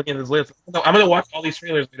can't stop looking at this list. No, I'm gonna watch all these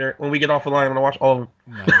trailers later. When we get off the line, I'm gonna watch all of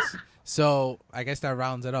them. Nice. So I guess that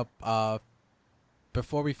rounds it up.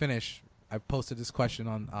 Before we finish, I posted this question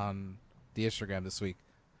on the Instagram this week.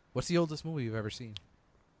 What's the oldest movie you've ever seen?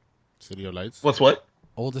 City of Lights. What's what?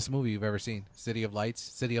 Oldest movie you've ever seen? City of Lights.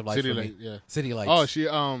 City of Lights City for Lights, me. yeah. City Lights. Oh, she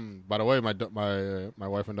by the way, my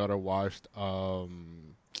wife and daughter watched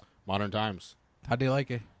Modern Times. How'd they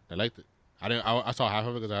like it? They liked it. I saw half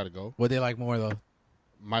of it because I had to go. What they like more though?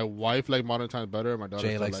 My wife liked Modern Times better. My daughter Jay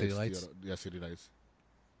still likes City the Lights? other- yeah, City Lights.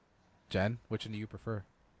 Jen, which one do you prefer?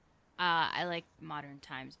 I like Modern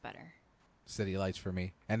Times better. City Lights for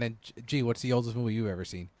me. And then G, what's the oldest movie you've ever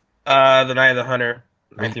seen? The Night of the Hunter,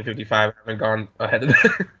 1955. I haven't gone ahead of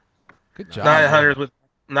that. Good job. Night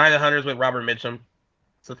of the Hunters with Robert Mitchum.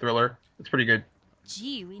 It's a thriller. It's pretty good.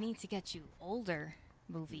 Gee, we need to get you older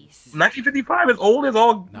movies. 1955 is old as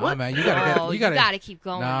all. Nah, what? man, you gotta Oh, get. You gotta. keep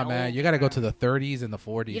going. Nah, man, you gotta go to the 30s and the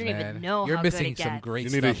 40s, You don't even man. know You're how good missing it some gets. great You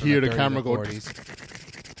stuff. need to from hear the the 30s camera and go.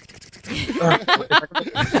 40s.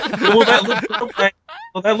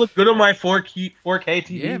 Will that look good on my 4K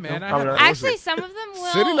TV? Yeah, man, No, I probably have- not. Actually, some of them will.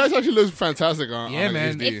 City Lights actually looks fantastic on Yeah, on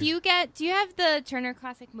man. HD. If you get, do you have the Turner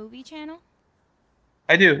Classic Movie channel?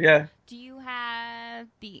 I do, yeah. Do you have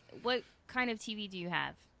what kind of TV do you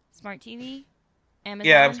have? Smart TV? Amazon?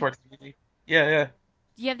 Yeah, I have smart TV. Yeah, yeah.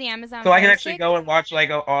 Do you have the Amazon? So I can Fire actually Stick? go and watch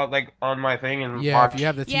like on my thing and Yeah, watch. if you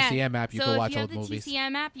have the Yeah, TCM app, you so can if watch you old have the movies.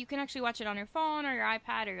 TCM app, you can actually watch it on your phone or your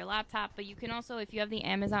iPad or your laptop. But you can also, if you have the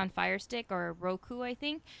Amazon Fire Stick or Roku, I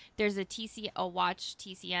think there's a Watch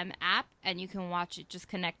TCM app, and you can watch it just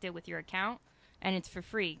connected with your account, and it's for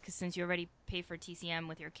free because since you already pay for TCM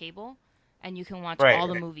with your cable, and you can watch Right, all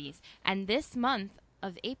the right. movies. And this month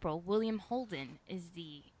of April, William Holden is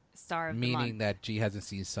the star of the Meaning month. that G hasn't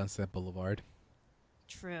seen Sunset Boulevard.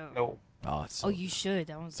 True. No. Oh, it's so Oh, you should.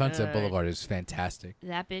 That was Sunset good. Boulevard is fantastic.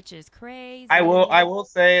 That bitch is crazy. I will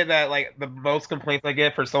say that like the most complaints I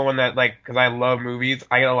get for someone that like because I love movies,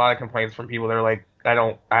 I get a lot of complaints from people that are like I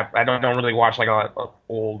don't really watch like a lot of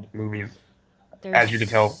old movies. They're as you can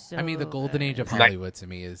tell. I mean, the so golden age good. of Hollywood to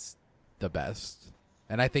me is the best.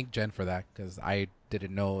 And I thank Jen for that because I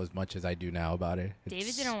didn't know as much as I do now about it. David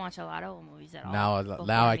It's- didn't watch a lot of old movies at all. Now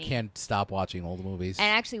before I me. can't stop watching old movies. And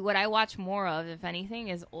actually, what I watch more of, if anything,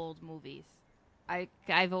 is old movies.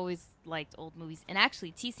 I've always liked old movies. And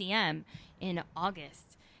actually, TCM in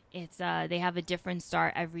August, it's they have a different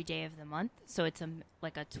star every day of the month. So it's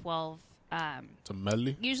like a 12. It's a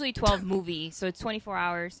medley. Usually 12 movie. So it's 24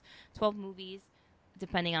 hours, 12 movies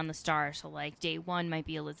depending on the star. So like day 1 might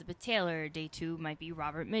be Elizabeth Taylor, day 2 might be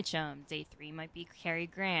Robert Mitchum, day 3 might be Cary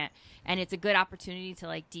Grant, and it's a good opportunity to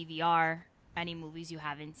like DVR any movies you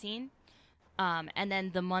haven't seen. And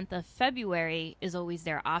then the month of February is always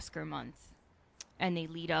their Oscar month, and they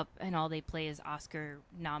lead up and all they play is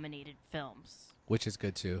Oscar-nominated films. Which is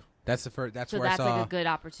good too. That's the first. That's So where that's I saw. like a good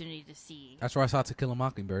opportunity to see. That's where I saw To Kill a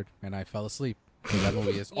Mockingbird, and I fell asleep. 'Cause that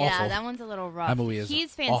movie is Yeah, awful. that one's a little rough. That movie is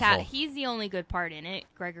He's awful. fantastic. He's the only good part in it,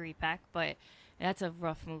 Gregory Peck, but that's a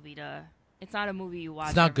rough movie to. It's not a movie you watch.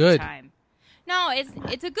 It's not every good. Time. No,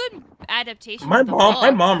 it's a good adaptation. My of the mom, book. my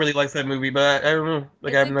mom really likes that movie, but I don't know.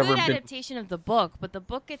 Like It's I've a never good been. adaptation of the book, but the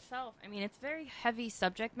book itself, I mean, it's very heavy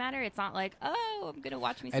subject matter. It's not like, oh, I'm gonna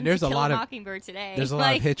watch me some And there's To a Kill lot a of- Mockingbird today. There's a lot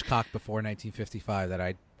like, of Hitchcock before 1955 that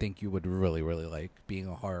I think you would really, really like, being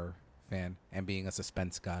a horror fan and being a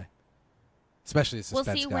suspense guy. Especially a Well,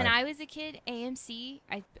 suspense see, guy. when I was a kid, AMC,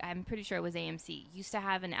 I'm pretty sure it was AMC, used to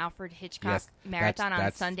have an Alfred Hitchcock Yes, marathon on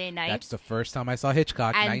that's- Sunday That's nights. the first time I saw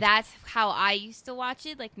Hitchcock. And that's how I used to watch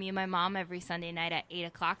it. Like me and my mom every Sunday night at 8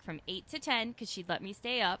 o'clock from 8 to 10, because she'd let me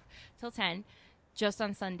stay up till 10 just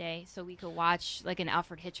on Sunday so we could watch like an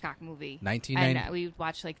Alfred Hitchcock movie. 1990 And we would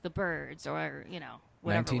watch like The Birds or,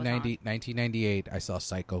 whatever 1990, 1998, I saw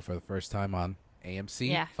Psycho for the first time on AMC,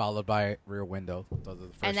 Yeah. followed by Rear Window. Those are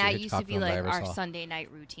the first And two that used Hitchcock to be films I like ever our saw. Sunday night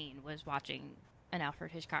routine, was watching an Alfred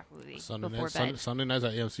Hitchcock movie Sunday before nights, bed. Sunday nights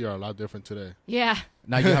at AMC are a lot different today. Yeah.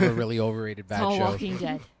 Now you have a really overrated It's bad all show. Walking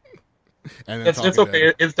Dead. And then It's Talking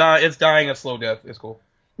okay. Dead. It's dying a slow death. It's cool.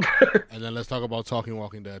 And then let's talk about Talking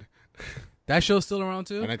Walking Dead. That show's still around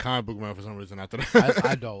too? And then Comic Book Man for some reason after that.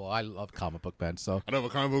 I know. I love comic book man. So I know,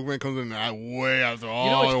 but Comic Book Man comes in way after all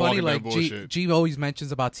you know what's the funny? Walking Like Dead bullshit. G always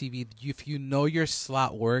mentions about TV. If you know your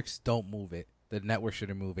slot works, don't move it. The network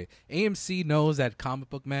shouldn't move it. AMC knows that comic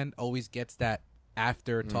book man always gets that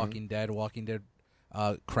after Talking Dead, Walking Dead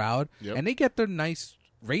crowd, Yep. and they get their nice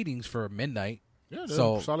ratings for midnight. Yeah,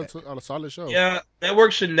 So- a solid show. Yeah,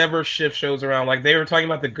 networks should never shift shows around. Like they were talking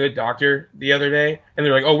about The Good Doctor the other day, and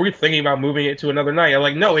they're like, "Oh, we're thinking about moving it to another night." I'm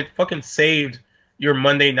like, "No, it fucking saved your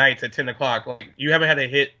Monday nights at 10 o'clock. Like you haven't had a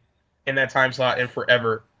hit in that time slot in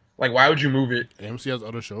forever. Like why would you move it?" AMC has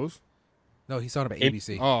other shows. No, he's talking about It-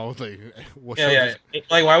 ABC. Oh, I was like, what Yeah, shows? yeah.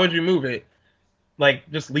 Like why would you move it?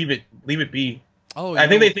 Like just leave it be. Oh, I you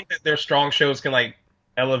think know- they think that their strong shows can like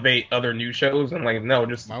elevate other new shows. I'm like, no,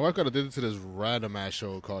 just My wife got addicted to this random ass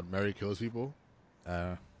show called Mary Kills People.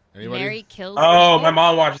 Anybody? Mary kills. oh, people? my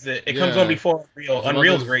mom watches it. It comes Yeah. on before Unreal. It's about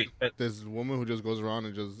Unreal's this- great, but This woman who just goes around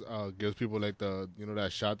and just gives people like that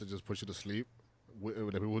shot that just puts you to sleep.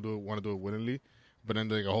 That people want to do it willingly, but then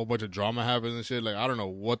like a whole bunch of drama happens and shit. Like I don't know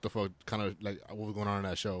what the fuck kind of like what was going on in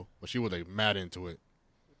that show, but she was like mad into it.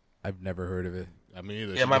 I've never heard of it. I mean,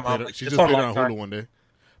 either Yeah, my mom, she it's just on played it on Lifetime. Hulu one day.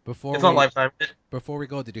 Before it's we, on Lifetime. Before we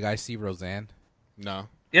go, did you guys see Roseanne? No,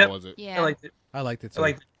 Yep. how was it? Yeah, I liked it. I liked it I too.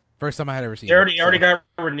 liked it. First time I had ever seen It already it. so- got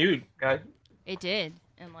renewed, guys. it did,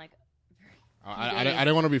 and like, I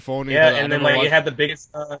didn't want to be phony. Yeah, but I and then never like watched- it had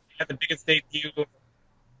the biggest debut,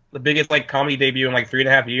 the biggest like comedy debut in like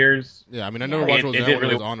 3.5 years. Yeah, I mean, I Yeah. never Like, watched it Roseanne did when it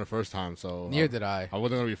really was on the first time, so Neither did I. I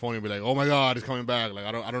wasn't gonna be phony and be like, "Oh my god, it's coming back!" Like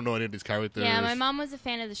I don't know any of these characters. yeah, my mom was a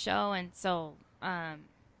fan of the show, and so I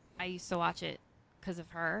used to watch it because of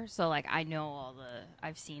her. So like, I know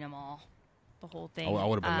I've seen them all, the whole thing. I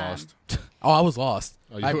would have been lost. Oh, I was lost.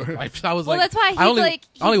 Oh, you I, were? I was Well, like, that's why I he's only, like-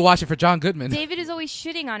 I only watched it for John Goodman. David is always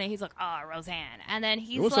shitting on it. He's like, "Oh, Roseanne," and then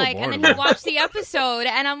he's was so like, and boring, then he man. watched the episode,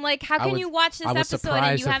 and I'm like, "How I can was- you watch this I was episode and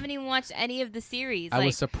surprised you of- haven't even watched any of the series?" I Like,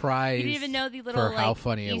 was surprised. you didn't even know the little for how like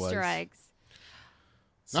funny it Easter was. eggs.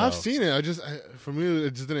 No, I've So- seen it. For me,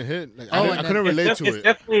 it just didn't hit. Like, Oh, I and couldn't then- relate It's, to it's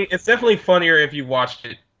it. definitely funnier if you watched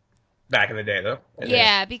it back in the day, though.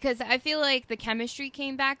 Yeah, because I feel like the chemistry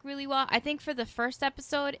came back really well. I think for the first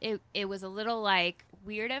episode, it was a little like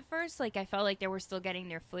weird at first. Like I felt like they were still getting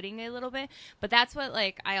their footing a little bit. But that's what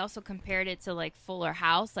like I also compared it to like Fuller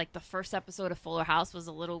House. Like the first episode of Fuller House was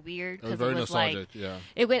a little weird It was because very it was nostalgic. like Yeah,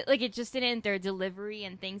 it was like it just didn't, their delivery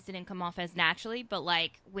and things didn't come off as naturally. But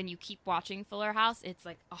like when you keep watching Fuller House, it's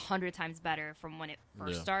like 100 times better from when it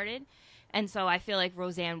first Yeah. started. And so I feel like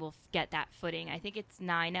Roseanne will get that footing. I think it's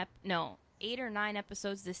 8 or 9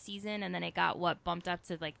 episodes this season, and then it got bumped up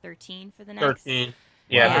to like 13 for the next. 13.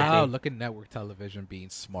 Yeah, wow, 13. look at network television being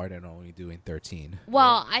smart and only doing 13.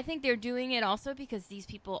 Well, I think they're doing it also because these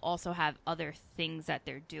people also have other things that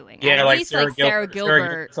they're doing. Yeah, At like least Sarah like Sarah Gilbert.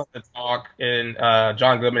 Gilbert's on the talk, and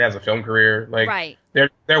John Goodman has a film career. Like Right. they're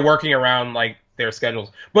working around like their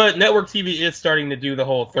schedules. But network TV is starting to do the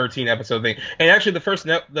whole 13 episode thing. And actually,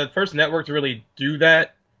 the first network to really do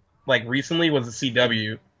that like recently was the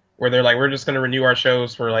CW, where they're like, we're just going to renew our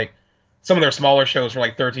shows for like some of their smaller shows for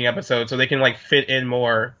like 13 episodes, so they can like fit in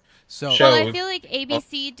more. So Show- Well, I feel like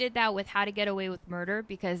ABC did that with How to Get Away with Murder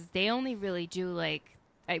because they only really do like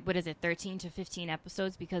what is it, 13 to 15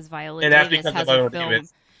 episodes because Viola And that's Davis because has of Viola a film.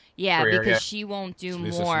 Davis Yeah, career, because yeah. she won't do At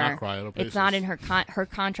least more. It's not cry other It's not in places. her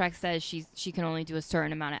contract says she can only do a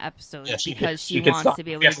certain amount of episodes Yeah, because she can wants stop- to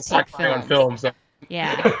be able she has to stop take crying on films. film. So.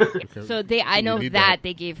 Yeah. Okay. So I We know need that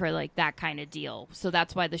they gave her like that kind of deal. So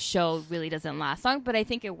that's why the show really doesn't last long. But I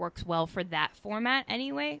think it works well for that format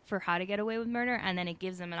anyway, for How to Get Away with Murder, and then it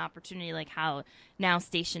gives them an opportunity like how now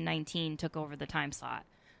Station 19 took over the time slot,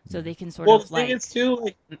 so they can sort Well, the of thing like. is too,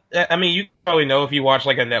 like, I mean, you probably know if you watch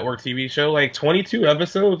like a network TV show, like 22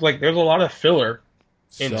 episodes, like there's a lot of filler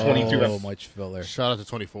in 22 so episodes. much filler. Shout out to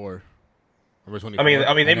 24. Remember 24?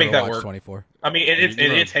 I mean, they I make never that watched work. 24. I mean, in You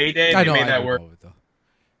know- its heyday, I they know. made I that know work. of it, though.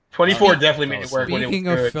 24 definitely made it work when it was Speaking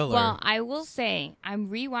of good. filler, Well, I will say I'm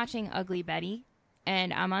rewatching Ugly Betty,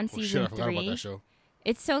 and I'm on Oh, shit, season I forgot about 3. that show.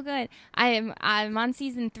 It's so good. I'm on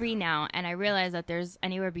season 3 now, and I realize that there's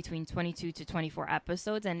anywhere between 22 to 24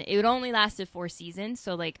 episodes, and it only lasted 4 seasons,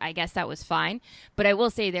 so like I guess that was fine. But I will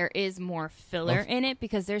say there is more filler in it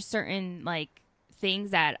because there's certain like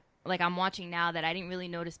things that like I'm watching now that I didn't really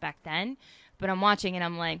notice back then, but I'm watching and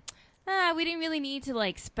I'm like, we didn't really need to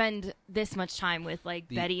like spend this much time with like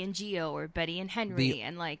Betty and Geo or Betty and Henry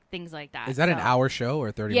and like things like that. is that an So- hour show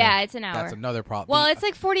or 30 Yeah, minutes? it's an hour. That's another problem. Well, it's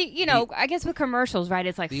like 40. You know, I guess with commercials, right?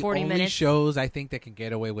 It's like the 40 only minutes. shows I think that can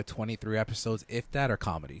get away with 23 episodes, if that, are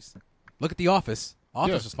comedies. Look at The Office. Office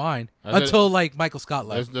Yeah. was fine I said- until like Michael Scott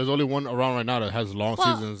left. There's only one around right now that has long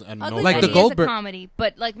Well, seasons and Ugly no Like the Betty budget. Goldberg- is a comedy,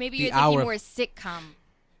 but like maybe The you're thinking hour- more sitcom.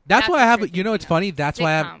 That's That's why what I have. you're You know, it's thinking of. funny. That's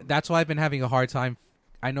why Sitcom. That's why I've been having a hard time.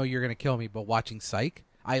 I know you're gonna kill me, but watching Psych.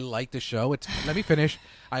 I like the show. It's let me finish.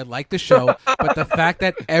 I like the show, but the fact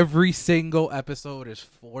that every single episode is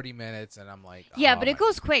 40 minutes, and I'm like, Yeah, oh but my- it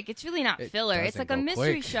goes quick. It's really not It filler. It's doesn't like a go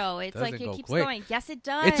mystery quick. show. It's like Doesn't it go keeps quick. going. Yes, it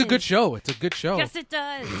does. It's a good show. It's a good show. Yes, it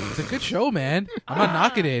does. It's a good show, man. I'm not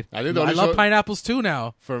knocking it. I think the I only love show- pineapples too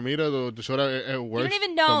now. For me, though, the show that it You works don't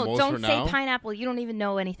even the know. most Don't for say now, pineapple. You don't even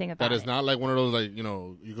know anything about that is it. not like one of those, like, you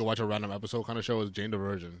know, you could watch a random episode kind of show is Jane the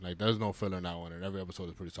Virgin. Like, there's no filler in that one, and every episode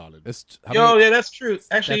is pretty solid. It's, how Yo, many- yeah, that's true.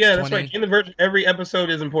 Actually, That's yeah, that's 20. right. In the Virgin, every episode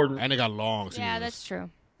is important. And it got long seasons. Yeah, that's true.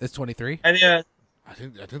 It's 23. And yeah, I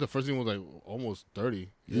think the first season was like almost 30.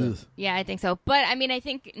 Yeah, Ugh. Yeah, I think so. But I mean, I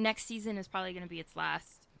think next season is probably going to be its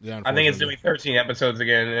last. yeah. I think it's unfortunately. doing 13 episodes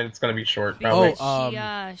again, and it's going to be short. Because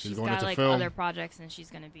Probably. she's going got into like film. other projects and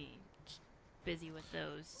she's going to be busy with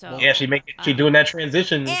those. So Yeah, she doing that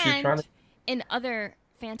transition. She's trying And to. in other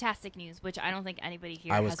fantastic news, which I don't think anybody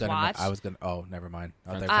here I was has gonna. watched, I was gonna. Oh, never mind.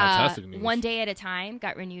 Oh, there- Fantastic news. One Day at a Time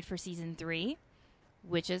got renewed for season 3,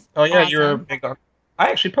 which is Oh yeah, awesome. you're big on.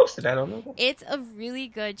 I actually posted that on there. It's a really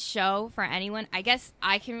good show for anyone. I guess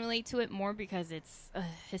I can relate to it more because it's a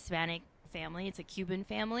Hispanic family. It's a Cuban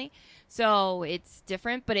family. So it's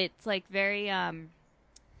different, but it's like very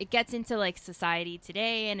it gets into like society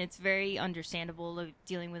today and it's very understandable of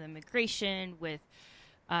dealing with immigration with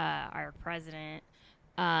our president.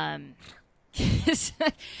 And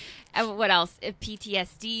what else?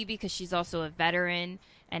 PTSD because she's also a veteran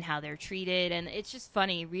and how they're treated. And it's just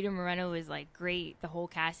funny. Rita Moreno is like great. The whole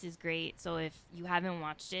cast is great. So if you haven't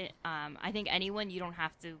watched it, I think anyone, you don't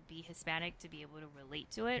have to be Hispanic to be able to relate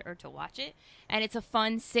to it or to watch it. And it's a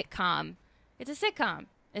fun sitcom. It's a sitcom,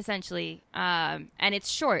 essentially. And it's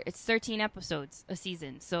short. It's 13 episodes a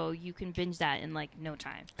season. So you can binge that in like no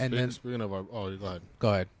time. and then Speaking of our, oh, go ahead. go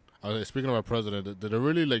ahead. Speaking of our president, did it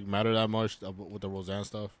really like matter that much with the Roseanne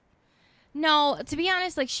stuff? No, to be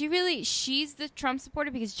honest, like she's the Trump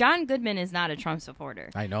supporter because John Goodman is not a Trump supporter.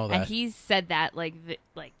 I know And that. he's said that like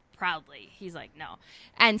proudly. He's like, no.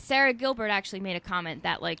 And Sarah Gilbert actually made a comment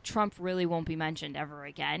that like Trump really won't be mentioned ever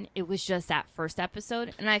again. It was just that first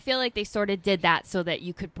episode, and I feel like they sort of did that so that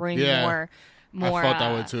you could bring Yeah, more. I felt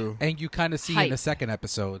that way too. And you kind of see in hype. the second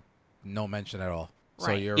episode, no mention at all. So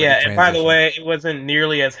Right. you're Yeah, already and by the transitioned. way, it wasn't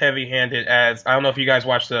nearly as heavy-handed as I don't know if you guys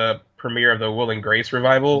watched the premiere of the Will and Grace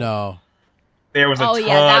revival. no, There was a Oh ton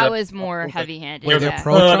yeah, that of, was more like, heavy-handed. Were they yeah.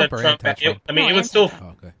 pro-Trump ton or of anti-Trump? I mean, No, it was still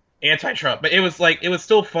anti-Trump. Oh, okay. anti-Trump, but it was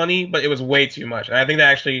still funny, but it was way too much, and I think that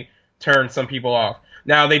actually turned some people off.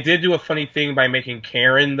 Now they did do a funny thing by making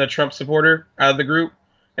Karen the Trump supporter out of the group,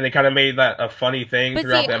 and they kind of made that a funny thing But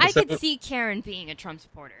throughout see, the I episode. could see Karen being a Trump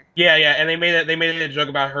supporter. Yeah, and they made a joke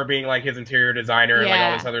about her being like his interior designer and like all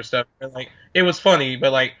Yeah. this other stuff. And, like it was funny,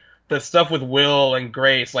 but like the stuff with Will and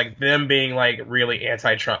Grace, like them being like really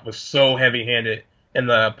anti-Trump, was so heavy-handed in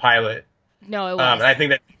the pilot. No, it was. And I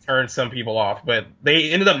think that turned some people off, but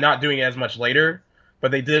they ended up not doing it as much later.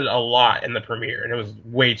 but they did a lot in the premiere, and it was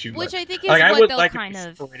way too Which much. I think is Like, I what would they'll like kind if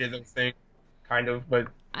of. they separated those things, kind of, but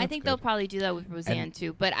I think they'll probably do that with Roseanne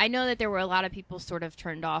too. But I know that there were a lot of people sort of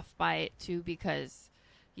turned off by it too because,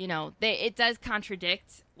 it does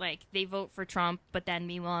contradict. Like they vote for Trump, but then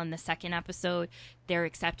meanwhile in the second episode, they're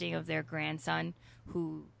accepting of their grandson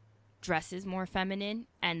who dresses more feminine,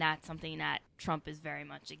 and that's something that Trump is very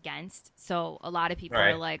much against. So a lot of people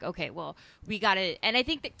are like, okay, well, we gotta. And I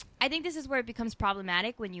think this is where it becomes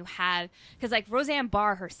problematic when you have, because like Roseanne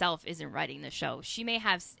Barr herself isn't writing the show. She may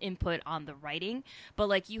have input on the writing, but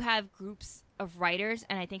like you have groups of writers,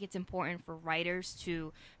 and I think it's important for writers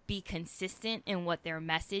to be consistent in what their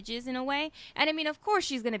message is in a way. And I mean, of course,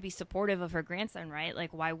 she's going to be supportive of her grandson, right?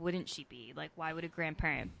 Like, why wouldn't she be? Like, why would a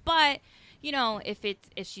grandparent? But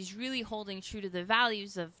if she's really holding true to the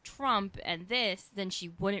values of Trump and this, then she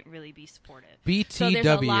wouldn't really be supportive. BTW. So there's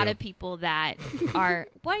a lot of people that are.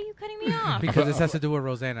 Why are you cutting me off? Because this has to do with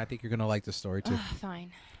Roseanne. I think you're gonna like the story too.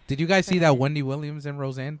 Fine. Did you guys see that Wendy Williams and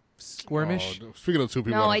Roseanne skirmish? Oh, speaking of two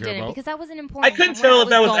people, No, I I don't care didn't about. because that wasn't important. I couldn't for where tell if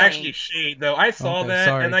that was going. actually shade, though. I saw Okay, that,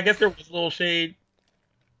 sorry. and I guess there was a little shade.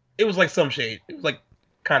 It was like some shade. It was like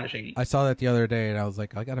kind of shady. I saw that the other day, and I was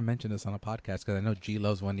like, I gotta mention this on a podcast because I know G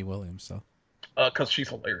loves Wendy Williams, so Because she's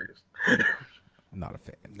hilarious. I'm not a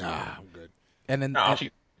fan. Nah, I'm good. And then, No,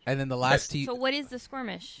 and then the last So what is the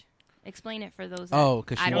skirmish? Explain it for those. Oh,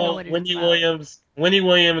 'cause she- I don't know Well, what it's Wendy about. Williams.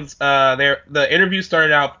 The interview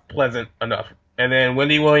started out pleasant enough, and then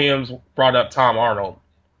Wendy Williams brought up Tom Arnold,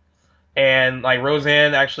 and like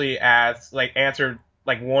Roseanne actually answered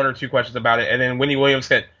like one or two questions about it, and then Wendy Williams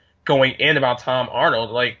kept going in about Tom Arnold,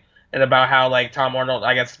 and about how like Tom Arnold,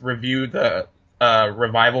 I guess, reviewed the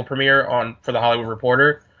revival premiere for the Hollywood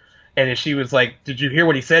Reporter, and then she was like, "Did you hear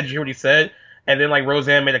what he said? Did you hear what he said?" And then like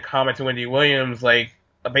Roseanne made a comment to Wendy Williams, like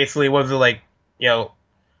basically was it like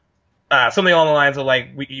something along the lines of like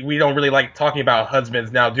we don't really like talking about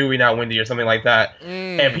husbands now, do we now, Wendy, or something like that.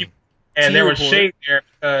 And there was shade there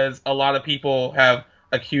because a lot of people have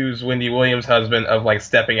accused Wendy Williams' husband of like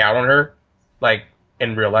stepping out on her, like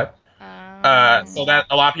in real life. So that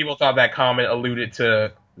a lot of people thought that comment alluded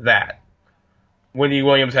to that. Wendy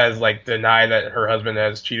Williams has like denied that her husband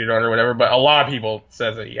has cheated on her or whatever, but a lot of people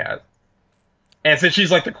says that he has. And since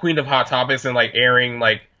she's like the queen of hot topics and like airing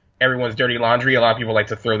like everyone's dirty laundry, a lot of people like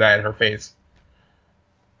to throw that in her face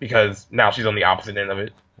because now she's on the opposite end of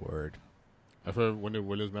it. Word. I've heard Wendy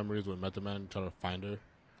Williams' memories when Method Man trying to find her.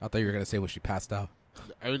 I thought you were gonna say when she passed out.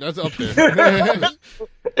 I mean, that's up there.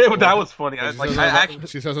 That was funny.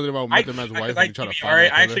 She said something about Method Man's wife and he tried to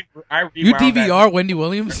find her. I You rewound that. DVR Wendy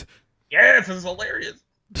Williams? Yes, it's hilarious.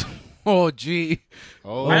 Oh, gee.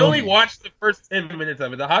 Oh, I only watched the first 10 minutes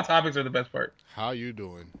of it. The hot topics are the best part. How you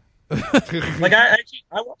doing? Like I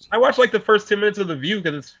watched like the first 10 minutes of The View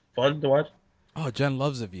because it's fun to watch. Oh, Jen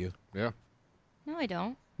loves The View. Yeah. No, I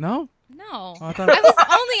don't. No? No. Oh, I I thought. was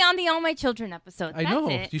only on the All My Children episode. I That's know.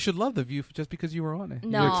 it. You should love The View just because you were on it.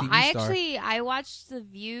 No, You're a TV I star. I watched The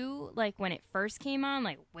View like when it first came on,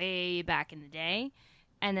 like way back in the day,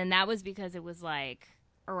 and then that was because it was like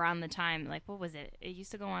around the time, like what was it? It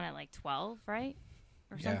used to go on at like 12, right?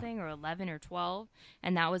 Or Yeah. something, or 11 or 12,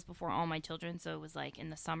 and that was before All My Children, so it was like in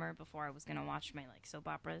the summer before I was gonna watch my like soap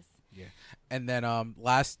operas. And then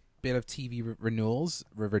last bit of TV renewals,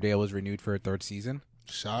 Riverdale was renewed for a third season.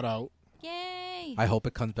 Shout out. Yay! I hope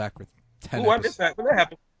it comes back with 10 Ooh, I missed that. When that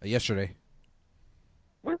happened? Yesterday.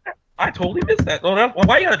 When that? I totally missed that. Oh,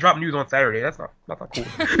 why you gotta drop news on Saturday? That's not cool.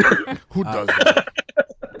 Who does that?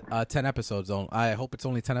 10 episodes. I hope it's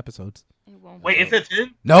only 10 episodes. It won't. Wait, is it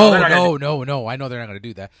 10? No, they're not gonna no. I know they're not going to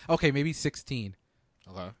do that. Okay, maybe 16.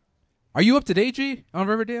 Okay. Are you up to date, G, on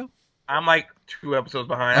Riverdale? I'm like 2 episodes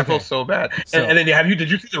behind. I Okay. feel so bad. So- And then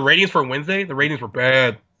did you see the ratings for Wednesday? The ratings were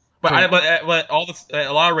bad. But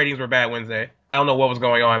a lot of ratings were bad Wednesday. I don't know what was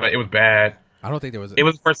going on, but it was bad. I don't think there was. It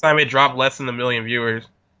was the first time it dropped less than 1 million viewers.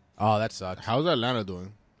 Oh, that sucks. How's Atlanta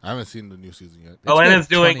doing? I haven't seen the new season yet. Atlanta's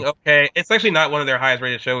been doing 20. okay. It's actually not one of their highest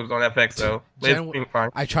rated shows on FX, though. But Jen- it's doing fine.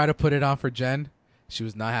 I tried to put it on for Jen. She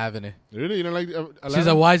was not having it. Really? You don't like Atlanta? She's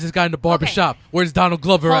like, why is this guy in the barbershop? Where's Donald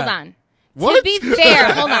Glover Hold at? on. What? To be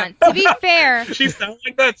fair, hold on. To be fair, She sounds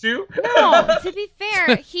like that too. no. To be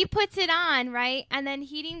fair, he puts it on right, and then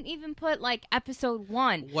he didn't even put like episode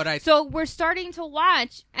 1. So we're starting to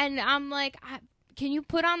watch, and I'm like, can you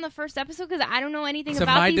put on the first episode? Because I don't know anything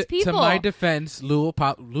about these people. To my defense, Lou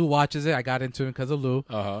watches it. I got into it because of Lou.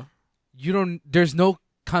 Uh-huh. There's no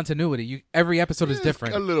continuity. Every episode is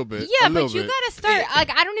different. A little bit. Yeah, a little but you bit. gotta start.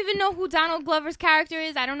 Like, I don't even know who Donald Glover's character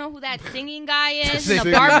is. I don't know who that singing guy is in the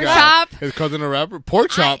Singing barbershop. guy. His cousin a rapper?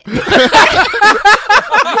 Pork chop. I'm like,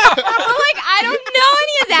 I don't know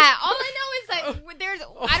any of that. All I know is there's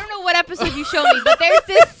I don't know what episode you showed me, but there's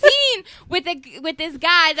this scene with this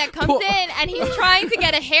guy that comes in and he's trying to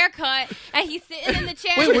get a haircut and he's sitting in the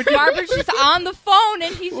chair and his barber's just on the phone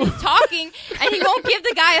and he's just talking and he won't give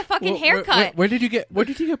the guy a fucking haircut. Where did you get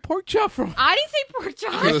pork chop from? I didn't say pork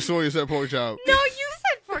chop. I could have sworn you said pork chop. No, you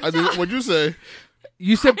said pork chop. What'd you say?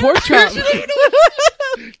 You said pork chop.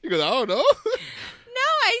 You goes, I don't know. No,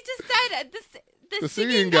 I just said the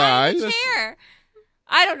singing guy in the chair.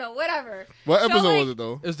 I don't know, whatever. What episode was it,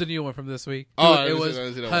 though? It was the new one from this week. Oh, Dude, it was I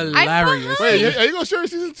didn't see that one. hilarious. Wait, are you going to share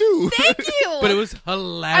season 2? Thank you. But it was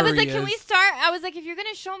hilarious. I was like, can we start? I was like, if you're going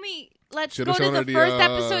to show me, let's Should've go to shown the her first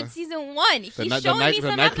episode, season 1. He's showing me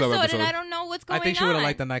some episode, and I don't know what's going on. I think she would have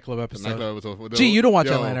liked the nightclub The episode. nightclub episode. Gee, you don't watch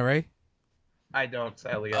Atlanta, right? I don't,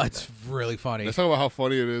 sadly. It's really funny. Let's talk about how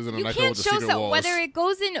funny it is in a You nightclub can't with the show secret walls. whether it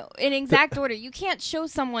goes in exact order. You can't show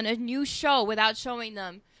someone a new show without showing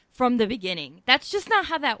them from the beginning. That's just not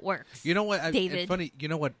how that works. You know what, David? It's funny. You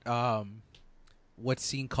know what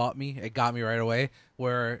scene caught me? It got me right away.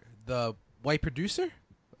 Where the white producer,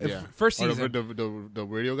 first Or season, the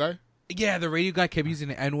radio guy. yeah, the radio guy kept using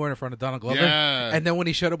the N word in front of Donald Glover. Yeah. And then when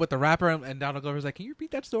he showed up with the rapper, and Donald Glover's like, "Can you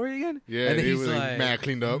repeat that story again?" Yeah, and then he he's was like, mad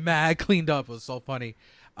cleaned up. Mad cleaned up. It was so funny.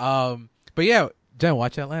 But yeah, Jen,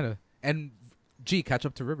 watch Atlanta, and catch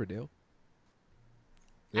up to Riverdale.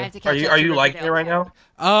 I have to catch up Are to you liking it Riverdale. right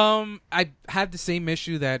now? I have the same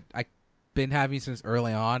issue that I've been having since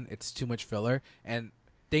early on. It's too much filler, and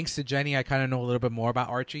thanks to Jenny, I kind of know a little bit more about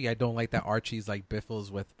Archie. I don't like that Archie's like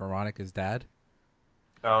biffles with Veronica's dad.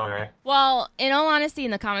 Oh, okay. Well, in all honesty,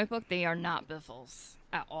 in the comic book, they are not Biffles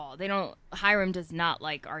at all. They don't. Hiram does not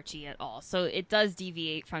like Archie at all, so it does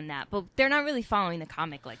deviate from that. But they're not really following the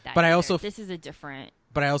comic like that. But I either. also this is a different.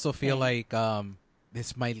 But I also feel thing. like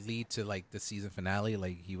this might lead to like the season finale.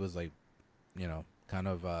 Like he was like, kind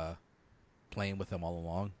of playing with him all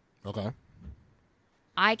along. Okay.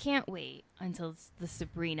 I can't wait until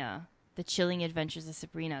the Chilling Adventures of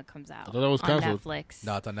Sabrina comes out. I thought that was on canceled. Netflix.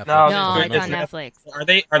 No, it's on Netflix. No, it's it's on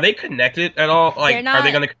Netflix. Are they connected at all? Like, They're not. are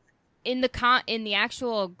they going to? In the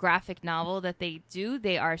actual graphic novel that they do,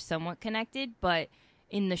 they are somewhat connected, but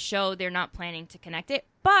in the show they're not planning to connect it.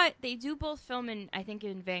 But they do both film in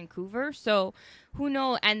Vancouver, so who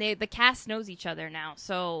knows? And the cast knows each other now,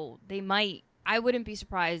 so they might. I wouldn't be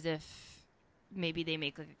surprised if maybe they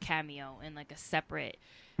make like a cameo in like a separate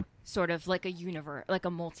sort of like a universe, like a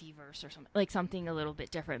multiverse or something, like something a little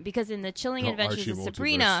bit different. Because in the Chilling Adventures Archie of multiverse.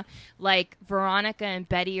 Sabrina, like Veronica and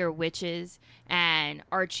Betty are witches, and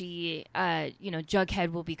Archie,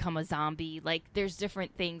 Jughead will become a zombie. Like there's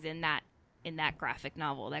different things in that graphic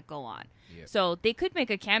novel that go on. Yep. So they could make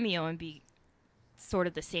a cameo and be sort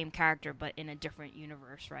of the same character, but in a different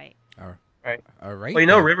universe, right? Right. All right.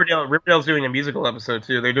 Well, Riverdale's doing a musical episode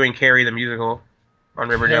too. They're doing Carrie the musical on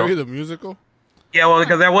Riverdale. Carrie the musical? Yeah, well,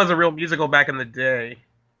 because that was a real musical back in the day.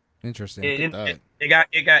 Interesting.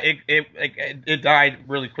 It died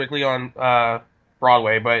really quickly on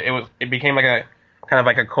Broadway, but it became like a kind of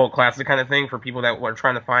like a cult classic kind of thing for people that were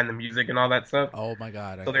trying to find the music and all that stuff. Oh my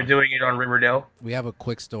God. So they're doing it on Riverdale. We have a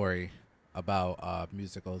quick story about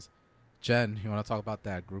musicals. Jen, you want to talk about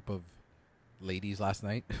that group of ladies last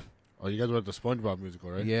night? Oh, you guys were at the SpongeBob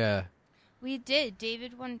musical, right? Yeah. We did.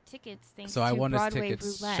 David won tickets thanks So to I won his Broadway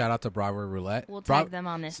tickets. Roulette. Shout out to Broadway Roulette. We'll tag them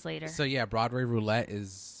on this later. So yeah, Broadway Roulette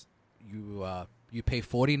is you pay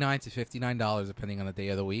 $49 to $59 depending on the day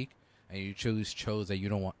of the week, and you choose shows that you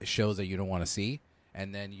don't want to see,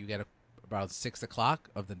 and then you get about 6 o'clock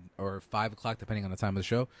or 5 o'clock depending on the time of the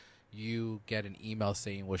show. You get an email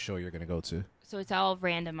saying what show you're going to go to. So it's all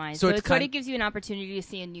randomized. So So it's it sort kind- of gives you an opportunity to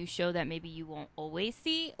see a new show that maybe you won't always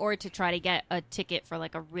see, or to try to get a ticket for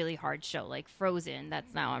like a really hard show, like Frozen,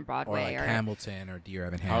 that's now on Or Broadway. like Hamilton or Dear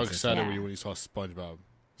Evan How Hansen. excited Yeah. were you when you saw SpongeBob?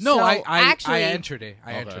 No, So, I actually- entered it.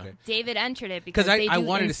 I Okay. entered it David entered it because because they I do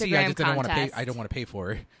wanted to see. I Instagram just didn't want to pay. contest. I don't want to pay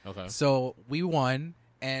for it. Okay. So we won,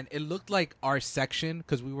 and it looked like our section,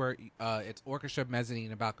 because we were it's orchestra, mezzanine,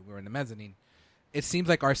 and balcony. We were in the mezzanine. It seems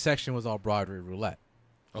like our section was all Broadway Roulette.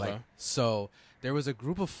 Okay. So there was a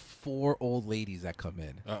group of 4 old ladies that come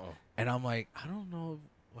in, Uh-oh. and I'm like, I don't know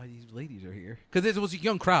why these ladies are here, because it was a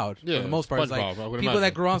young crowd for Yeah, the most part. It's like SpongeBob, I would people that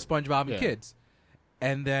imagine. grew on SpongeBob and Yeah. kids,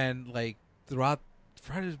 and then like throughout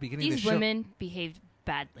the beginning of These the show. women behaved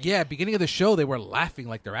badly. Yeah, beginning of the show, they were laughing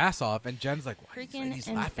like their ass off, and Jen's like, "Why are these Freaking ladies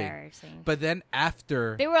laughing?" embarrassing. But then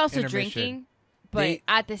after They were also intermission- drinking, but they-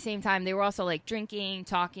 at the same time, they were also like drinking,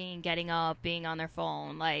 talking, getting up, being on their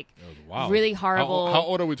phone, like Wow. really horrible How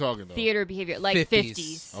old are we talking, though? theater behavior, like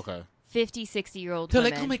 50s. 50s, Okay. 50, 60-year-old They're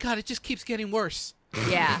women. like, "Oh my god, it just keeps getting worse."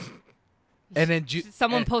 Yeah. And then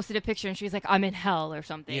someone posted a picture and she was like, "I'm in hell" or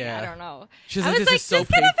something. Yeah. I don't know. She's I like, was "This like, is so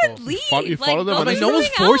just get up painful." and leave. You follow them go on do Like, no one's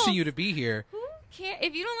something forcing else. you to be here. Who cares?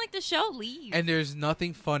 If you don't like the show, leave. And there's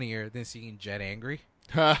nothing funnier than seeing Jen angry.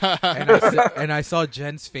 I And I saw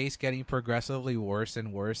Jen's face getting progressively worse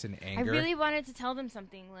and worse in I anger. really wanted to tell them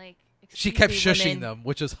something like. She "Excuse kept me, shushing women." them,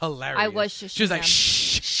 which was hilarious. I was shushing She was like, them.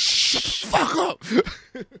 shh. fuck up.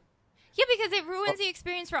 Yeah, because it ruins the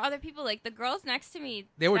experience for other people. Like the girls next to me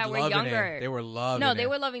They were that were loving younger. it. They were loving No, it. they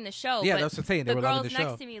were loving the show. Yeah, but that's what I'm saying. They the were girls loving the show.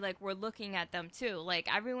 next to me like were looking at them too.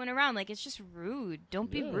 Like everyone around, like it's just rude.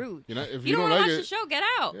 Don't be Yeah. rude. You know, if You you don't don't want like to watch it, the show, get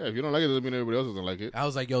out. yeah, if you don't like it, doesn't mean everybody else doesn't like it. I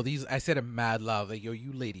was like, yo, I said it mad loud. Like, yo,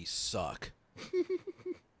 you ladies suck.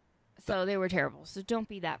 So they were terrible. So don't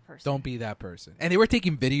be that person. Don't be that person. And they were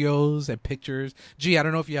taking videos and pictures. Gee, I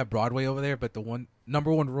don't know if you have Broadway over there, but the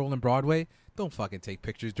number one rule in Broadway, don't fucking take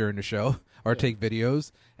pictures during the show or take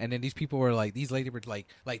videos. And then these people were like, these ladies were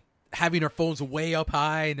like having their phones way up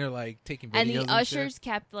high and they're like taking videos. And the shit. ushers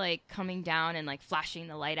kept like coming down and like flashing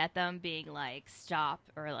the light at them, being like stop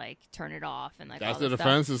or like turn it off and like That's all the this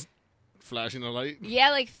defense is flashing the light. Yeah,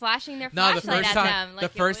 like flashing their No, the flashlight first at time, them. Like,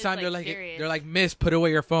 the first it was, time serious. they're like, Miss, put away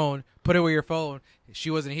your phone. Put away your phone. She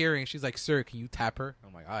wasn't hearing. She's like, sir, can you tap her?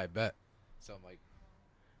 I'm like, I bet. So I'm like,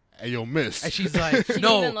 Hey, yo, miss. and she's like, She didn't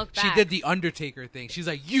no, even look she back. did the Undertaker thing. She's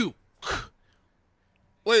like, you.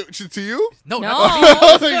 Wait, to you? No, No.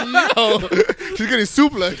 I was like, yo. She's getting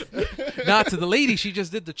suplex. not to the lady. She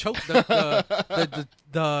just did the choke,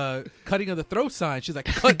 the cutting of the throat sign. She's like,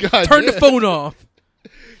 God turn the damn. phone off.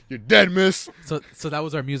 You're dead, miss. So that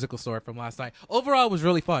was our musical story from last night. Overall, it was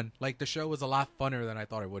really fun. Like the show was a lot funner than I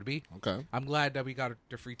thought it would be. Okay. I'm glad that we got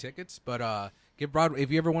the free tickets, but get Broadway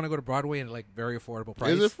if you ever want to go to Broadway and like very affordable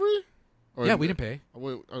price. Is it free? Or Yeah, we didn't pay.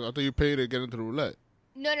 Wait, I thought you paid to get into the roulette.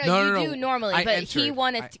 No, No, you no, do no. normally, I but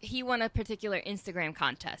entered. he won a particular Instagram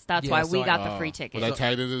contest. That's Yeah, why so we I- got the free ticket. Was I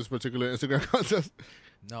tagged into this particular Instagram contest?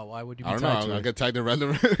 No, why would you be I don't tied to know. I it? get tagged in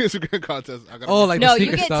random Instagram contests. I gotta Oh, like no, the you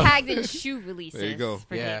sneaker get stuff. tagged in shoe releases. There you go.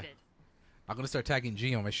 For Yeah. David. I'm gonna start tagging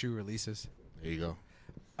G on my shoe releases. There you go.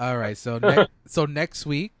 All right, so so next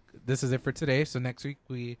week, this is it for today. So next week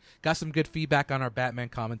we got some good feedback on our Batman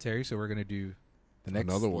commentary, so we're gonna do the next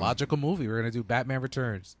Another one. logical movie. We're gonna do Batman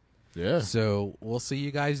Returns. Yeah. So we'll see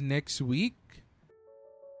you guys next week.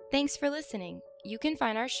 Thanks for listening. You can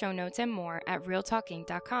find our show notes and more at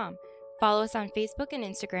realtalking.com. Follow us on Facebook and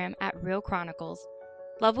Instagram at Real Chronicles.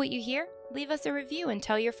 Love what you hear? Leave us a review and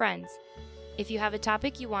tell your friends. If you have a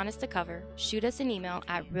topic you want us to cover, shoot us an email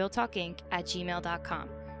at realtalkinc@gmail.com.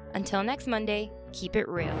 Until next Monday, keep it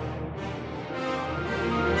real.